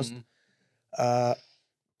активност,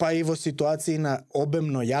 па и во ситуации на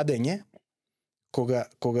обемно јадење,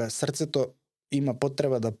 кога срцето има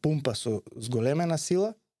потреба да пумпа со зголемена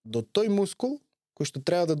сила, до тој мускул, кој што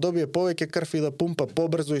треба да добие повеќе крв и да пумпа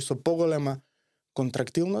побрзо и со поголема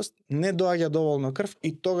контрактилност, не доаѓа доволно крв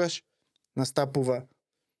и тогаш настапува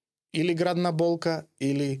или градна болка,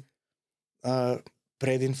 или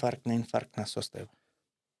прединфарктна, инфарктна состојба.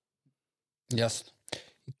 Јасно.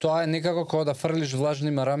 Тоа е некако како да фрлиш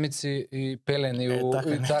влажни марамици и пелени и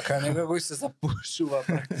така некако и се запушува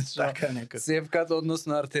практично. Така некако. Цевката,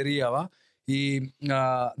 односно артеријава. И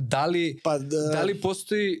дали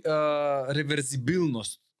постои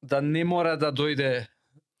реверзибилност, да не мора да дојдеш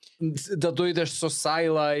со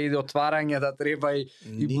сајла и отварање да треба и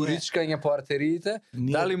буричкање по артериите,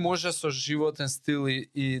 дали може со животен стил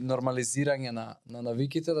и нормализирање на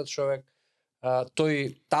навиките да човек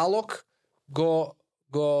тој талок го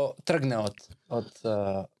тргне од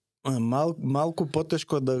малку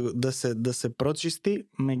потешко да се прочисти,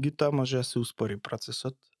 меѓутоа може да се успори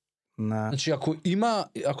процесот. Значи ако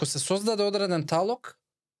се создаде одреден талок,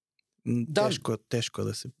 тешко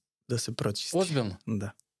да се прочисти. Озбилно.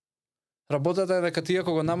 Да. Работата е дека ти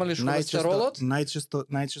ако го намалиш холестеролот,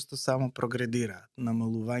 најчесто само прогредира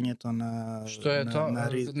намалувањето на што е тоа?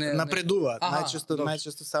 Напредуваат.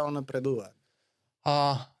 Најчесто само напредуваат.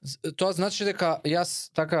 Тоа значи дека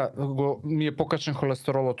јас така ми е покачен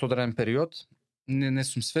холестеролот одреден период, не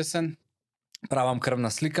сум свесен, правам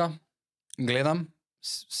крвна слика, гледам,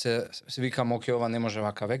 се викам оке, ова не може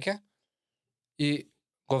вака веќе, и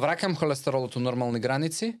го враќам холестеролот у нормални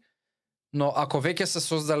граници, но ако веќе се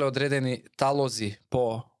создале одредени талози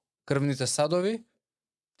по крвните садови,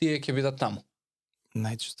 тие ќе бидат таму.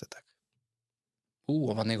 Најчесто така.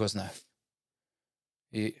 Ова не го знаев.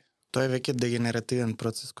 И тоа е веќе дегенеративен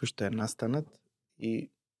процес кој што е настанат и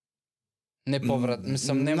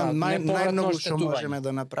најмногу што можеме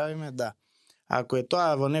да направиме, да. Ако е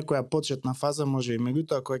тоа во некоја почетна фаза, може и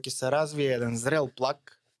меѓутоа кога ќе се развие еден зрел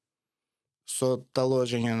плак со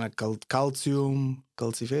таложење на калциум,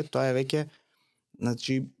 калцифет, тоа е веќе,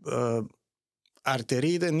 значи,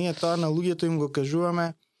 артериите, ние тоа на луѓето им го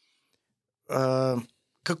кажуваме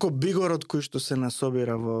како бигорот кој што се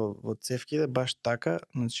насобира во цевките, баш така,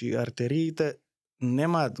 значи артериите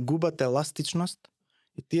губат еластичност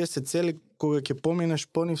и тие се цели кога ќе поминеш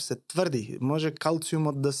по нив се тврди, може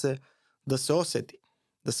калциумот да се осети,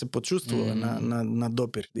 да се почувствува на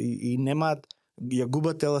допир и немаат, ја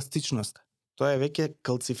губат еластичноста. Тоа е веќе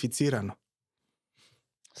калцифицирано.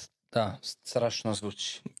 Да, страшно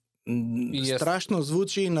звучи. Страшно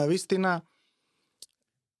звучи и навистина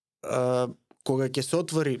кога ќе се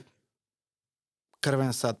отвори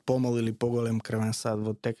крвен сад, помал или поголем крвен сад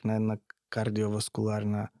во тек на една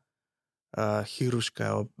кардиоваскуларна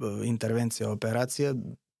хирушка интервенција, операција,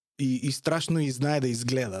 и страшно и знае да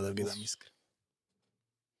изгледа, да бидам искрен.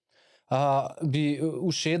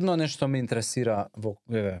 Уште едно нешто ме интересира во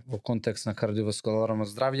контекст на кардиоваскуларно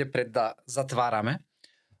здравје пред да затвараме.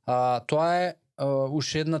 Тоа е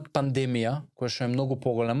уште една пандемија која што е многу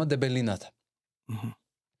поголема, дебелината.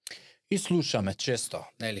 И слушаме често,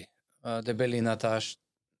 нели, дебелината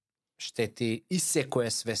штети и секој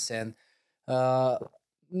е свесен.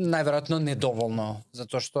 Најверојатно недоволно,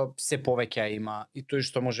 затоа што се повеќе има и тој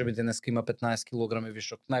што можеби денеска има 15 килограми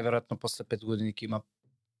вишок, најверојатно после 5 години ќе има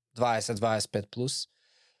 20-25 плюс.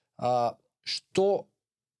 Што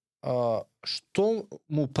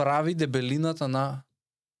му прави дебелината на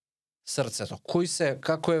срцето?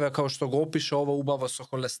 Како е, како што го опише ова убаво со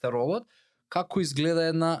холестеролот, како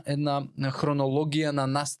изгледа една хронологија на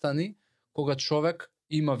настани кога човек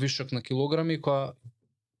има вишок на килограми и која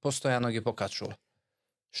постојано ги покачува?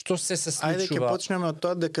 Што се случува? Ајде ќе почнеме од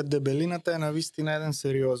тоа дека дебелината е навистина еден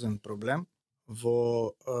сериозен проблем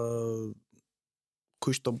во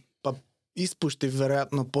кој што испушти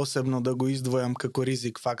веројатно посебно да го издвојам како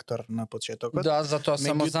ризик фактор на почетокот. Да, затоа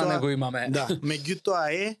само за него имаме. Да,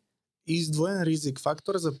 меѓутоа е издвоен ризик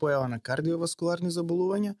фактор за појава на кардиоваскуларни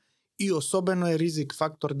заболувања и особено е ризик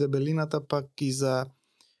фактор дебелината пак и за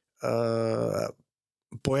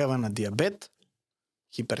појава на диабет,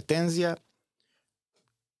 хипертензија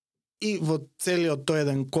и во целиот тој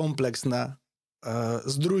еден комплекс на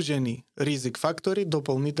здружени ризик фактори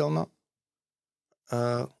дополнително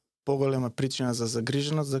поголема причина за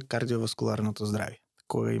загриженост за кардиоваскуларното здравје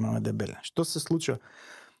кога имаме дебелина. Што се случува?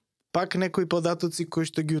 Пак некои податоци кои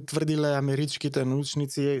што ги утврдиле америчките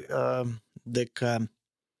научници дека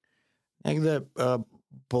негде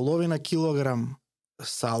половина килограм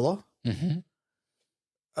сало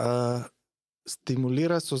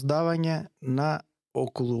стимулира создавање на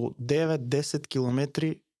околу 9-10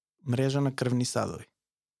 километри мрежа на крвни садови.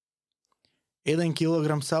 1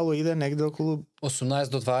 килограм сало иде негде околу 18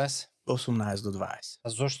 до 20. 18 до 20. А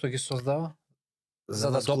зошто ги создава?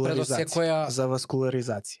 За да допре до секоја... За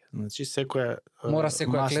васкуларизација. Значи мора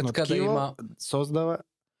секоја клетка да има... создава...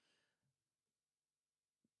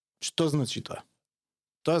 Што значи тоа?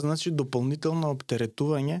 Тоа значи дополнително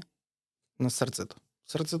оптеретување на срцето.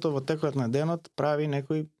 Срцето во текот на денот прави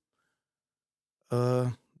некои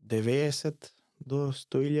 90 до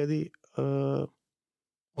 100.000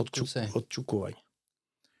 отчукување.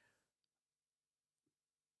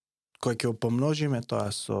 Кој ќе помножиме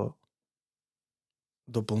тоа со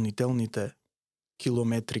дополнителните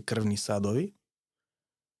километри крвни садови,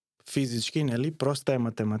 физички, нели, проста е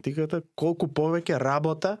математиката, колку повеќе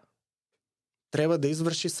работа треба да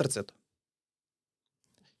изврши срцето.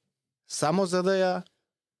 Само за да ја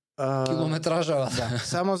километражава. Да,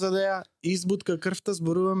 само за да ја избутка крвта,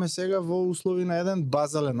 зборуваме сега во услови на еден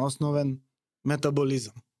базален, основен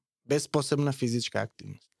метаболизам, без посебна физичка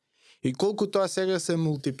активност. И колку тоа сега се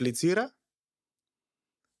мултиплицира,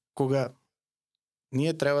 кога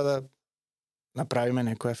ние треба да направиме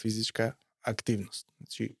некоја физичка активност.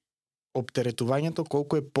 Значи, оптеретувањето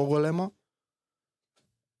колку е поголемо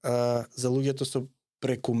за луѓето со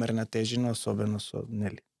прекумерна тежина, особено со,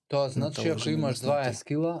 нели. Тоа значи ако имаш 20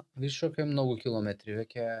 кила, вишок е многу километри,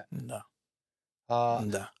 веќе Да.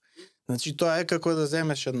 Да. Значи тоа е како да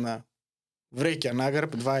земеш една вреќа на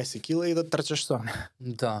грб 20 кила и да трчаш со неа.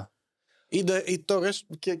 Да. И тогаш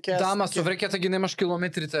ќе Да, ама со вреќата ги немаш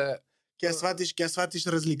километрите. ќе сватиш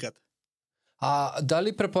разликата. А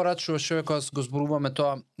дали препорачуваш човек кога го зборуваме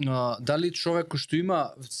тоа, дали човек кој што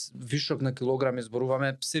има вишок на килограми,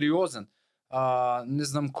 зборуваме сериозен, не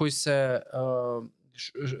знам кој се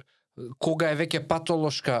кога е веќе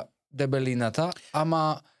патолошка дебелината,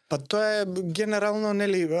 ама Па тоа е генерално,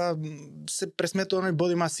 нели, се пресметува на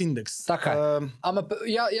body mass index. Така е. Ама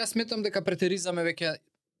ја сметам дека претеризаме веќе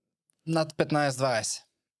над 15-20.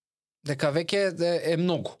 Дека веќе е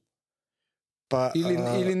многу. Па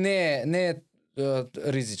Или не е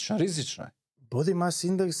ризично. Ризично е. Body mass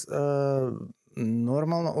index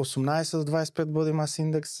нормално 18 до 25 body mass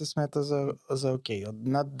index се смета за окей. Од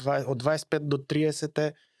 25 до 30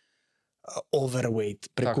 е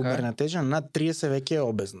overweight, прекумерна тежина, над 30 веќе е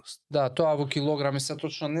обезност. Да, тоа во килограми се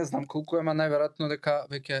точно не знам колку е, ма најверојатно дека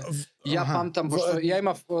веќе ја памтам, пошто ја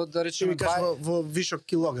имав да речеме во вишок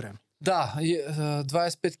килограми. Да,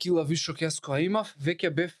 25 кила вишок јас кога имав,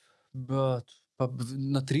 веќе бев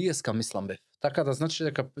на 30 мислам бев. Така да значи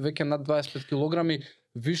дека веќе над 25 килограми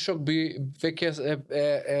вишок би веќе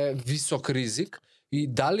е висок ризик. И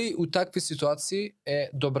дали у такви ситуации е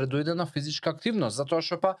добре дојдена физичка активност, затоа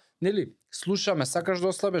што нели, слушаме, сакаш да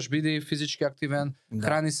ослабеш, биди физички активен,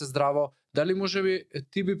 храни се здраво. Дали можеби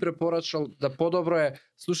ти би препорачал да подобро е,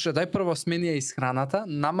 слушај, дај прво смени ја исхраната,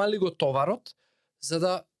 намали го товарот, за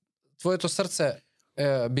да твоето срце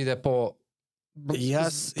биде по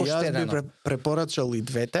Јас би препорачал и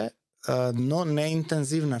двете, но не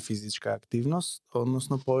интензивна физичка активност,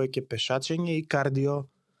 односно повеќе пешачење и кардио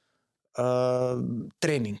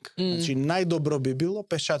тренинг. Значи најдобро би било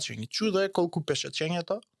пешачење. Чудо е колку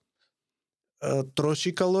пешачењето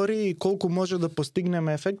троши калории и колку може да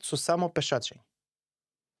постигнеме ефект со само пешачење.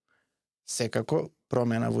 Секако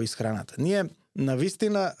промена во исхраната. Ние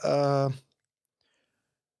навистина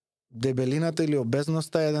дебелината или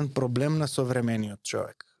обезноста е еден проблем на современиот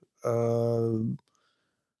човек.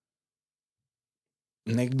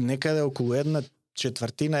 Некаде околу 1/4,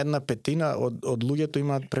 1/5 од луѓето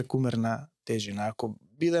имаат прекумерна тежина. Ако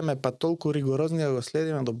бидеме па толку ригорозни да го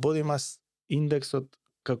следиме до body mass индексот,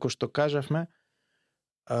 како што кажавме,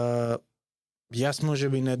 јас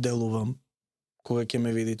можеби не делувам кога ќе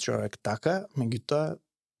ме види човек така, меѓутоа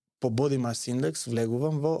по body mass индекс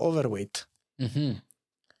влегувам во overweight.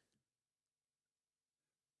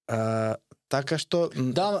 Така што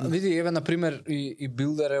да, види, еве на пример и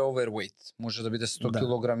билдер е overweight. Може да биде 100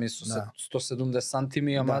 килограми со 170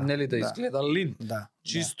 сантими, ама нели да изгледа лин.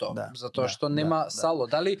 Чисто, затоа што нема сало.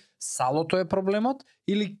 Дали салото е проблемот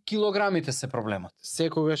или килограмите се проблемот?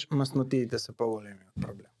 Секогаш маснотиите се поголемиот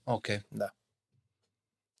проблем. Окей. Да.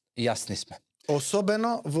 Јасни сме.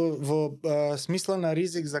 Особено во смисла на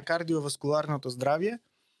ризик за кардиоваскуларното здравје,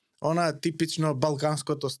 она типично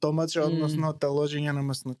балканското стомаче, односно таложење на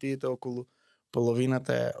маснотиите околу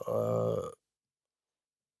половината е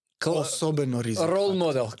особено ризик. Рол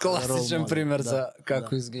модел, класичен пример за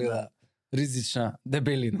како изгледа ризична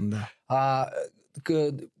дебелина.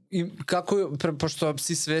 Како, пошто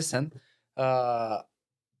си свесен,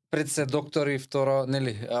 пред се доктор и второ,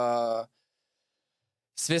 нели,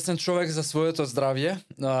 свесен човек за своето здравје,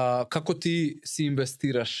 како ти си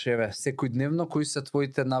инвестираш, еве, секојдневно, кои се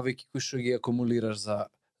твоите навики кои што ги акумулираш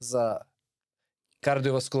за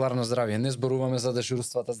кардиоваскуларно здравје? Не зборуваме за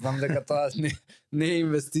дежурствата, знам дека тоа не е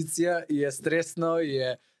инвестиција и е стресно и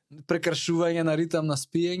е прекршување на ритам на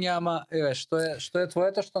спиење, ама еве, што е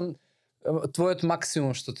твоето, твојот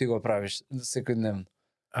максимум што ти го правиш секојдневно?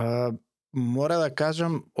 мора да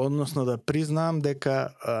кажам, односно да признаам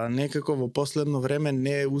дека некако во последно време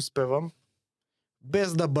не успевам,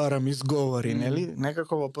 без да барам изговори, нели?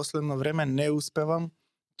 Некако во последно време не успевам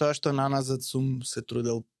тоа што наназад сум се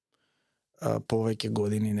трудел повеќе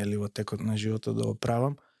години, нели, во текот на животот да го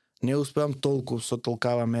правам. Не успевам толку со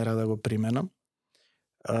толкава мера да го применам.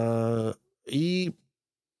 И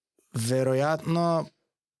веројатно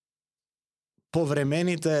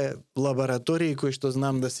повремените лаборатории кои што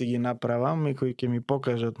знам да си ги направам и кои ќе ми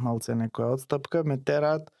покажат малце некоја отстапка, ме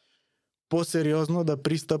тераат посериозно да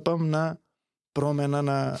пристапам на промена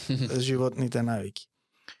на животните навики.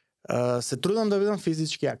 Се трудам да бидам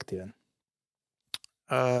физички активен.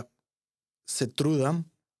 Се трудам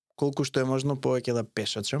колку што е можно повеќе да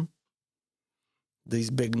пешачам, да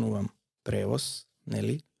избегнувам превоз,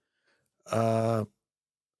 нели?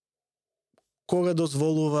 Кога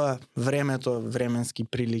дозволува времето, временски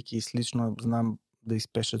прилики и слично, знам да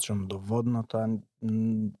испешачам до водното.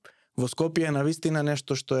 Во Скопје е навистина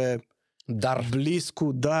нешто што е дар,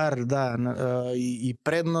 блиску, дар, да, и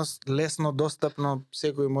предност, лесно достапно,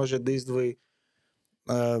 секој може да издвои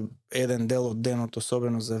еден дел од денот,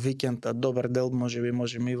 особено за викенд, а добар дел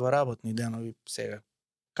можеме и во работни денови сега.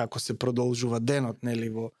 Како се продолжува денот, нели,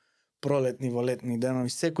 во пролетни, во летни денови,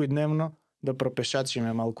 секој дневно да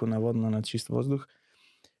пропешачиме малку на водно, на чист воздух.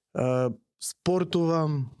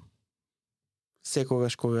 Спортувам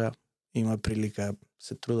секогаш кога има прилика,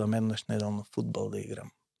 се трудам еднаш неделно фудбал да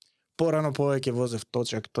играм. Порано повеќе возев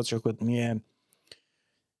точак, точакот ми е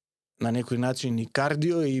на некој начин и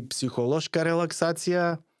кардио и психолошка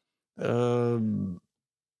релаксација.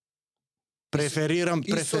 Преферирам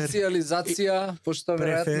и социализација, пошто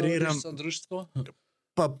веројатно со друштво.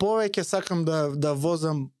 Па повеќе сакам да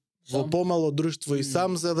возам во помало друштво и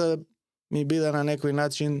сам, за да ми биде на некој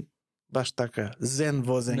начин баш така зен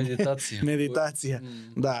возење. Медитација.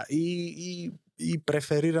 Да, и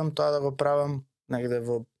преферирам тоа да го правам негде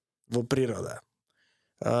во природа.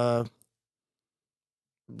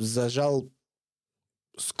 За жал,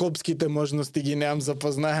 скопските можности ги немам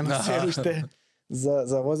запознаено се уште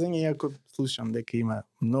за возење, иако слушам дека има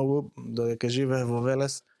многу, додека живее во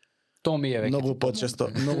Велес. То ми е веќе.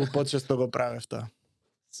 Многу почесто го правев тоа.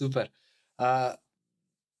 Супер.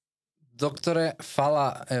 Докторе,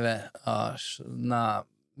 фала, еве, на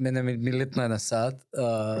мене ми летна една сад.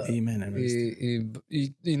 И мене,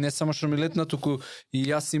 и не само што ми летна, туку и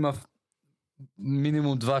јас имав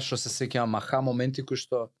минимум 2 што се сеќавам аха моменти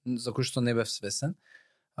за кои што не бев свесен.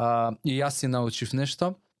 И јас си научив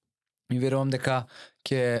нешто и верувам дека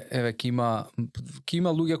ќе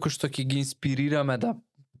има луѓе кои што ќе ги инспирираме да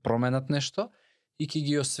променат нешто и ќе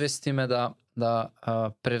ги освестиме да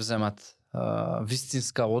превземат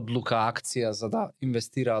вистинска одлука, акција за да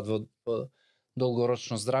инвестираат во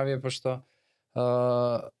долгорочно здравје, пошто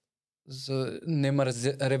нема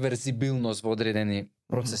реверзибилност во одредени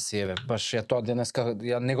процеси. Баш ја тоа денеска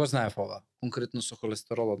ја не го знаев ова, конкретно со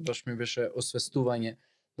холестеролот, баш ми беше освестување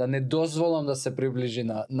да не дозволам да се приближи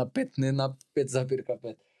на 5, не на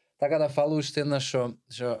 5,5. Така да фала уште еднаш што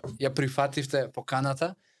ја прифативте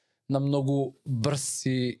поканата на многу брз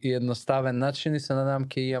и едноставен начин и се надевам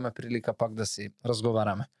ќе имаме прилика пак да си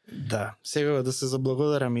разговараме. Да, сега да се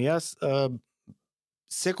заблагодарам и јас.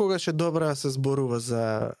 Секогаш е добро да се зборува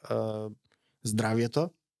за здравјето,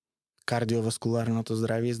 кардиоваскуларното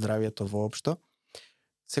здравје и здравјето воопшто.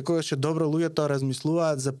 Секогаш е добро луѓето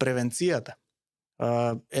размислуваат за превенцијата.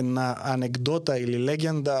 Една анекдота или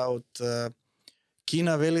легенда од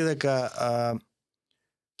Кина вели дека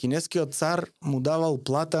кинескиот цар му давал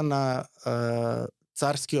плата на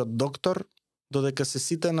царскиот доктор додека се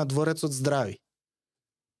сите на дворецот здрави.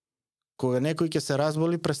 Кога некој ќе се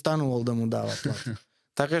разболи, престанувал да му дава плата.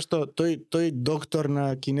 Така што тој доктор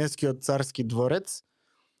на кинескиот царски дворец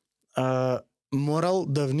морал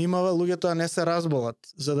да внимава луѓето да не се разболат,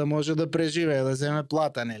 за да може да преживее, да земе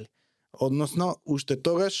плата, нели? Односно, уште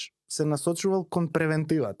тогаш се насочувал кон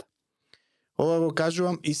превентивата. Ова го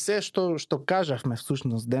кажувам и се што кажавме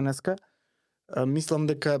всушност денеска, мислам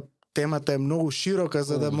дека темата е многу широка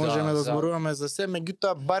за да можеме да зборуваме за се,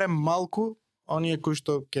 меѓутоа барем малку оние кои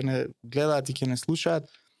што ќе не гледаат и ќе не слушаат,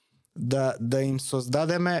 да им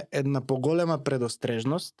создадеме една поголема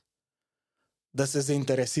предострежност, да се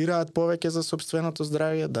заинтересираат повеќе за сопственото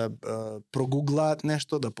здравје, да прогуглаат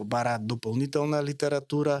нешто, да побараат дополнителна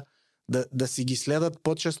литература, да си ги следат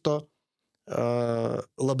почесто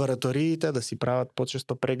лабораториите, да си прават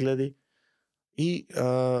почесто прегледи и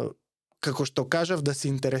како што кажав, да се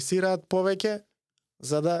интересираат повеќе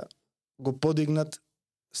за да го подигнат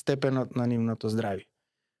степенот на нивното здравје.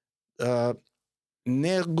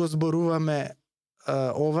 Не го зборуваме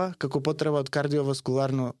ова како потреба од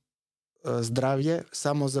кардиоваскуларно здравје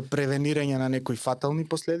само за превенирање на некои фатални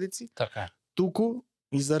последици, Така е. туку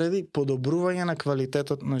и заради подобрување на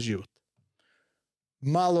квалитетот на живот.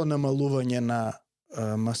 Мало намалување на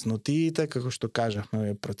маснотиите, како што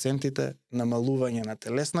кажавме, процентите, намалување на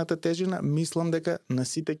телесната тежина, мислам дека на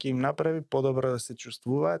сите ќе им направи подобро да се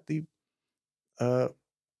чувствуваат и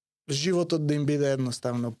животот да им биде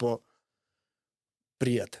едноставно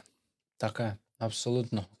по-пријатен. Така е,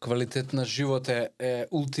 апсолутно. Квалитет на живот е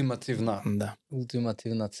ултимативна, Да.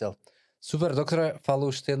 ултимативна цел. Супер, докторе, фала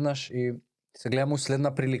уште еднаш и се гледаме у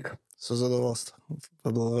следна прилика. Со задоволство.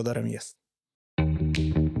 Благодарам јас.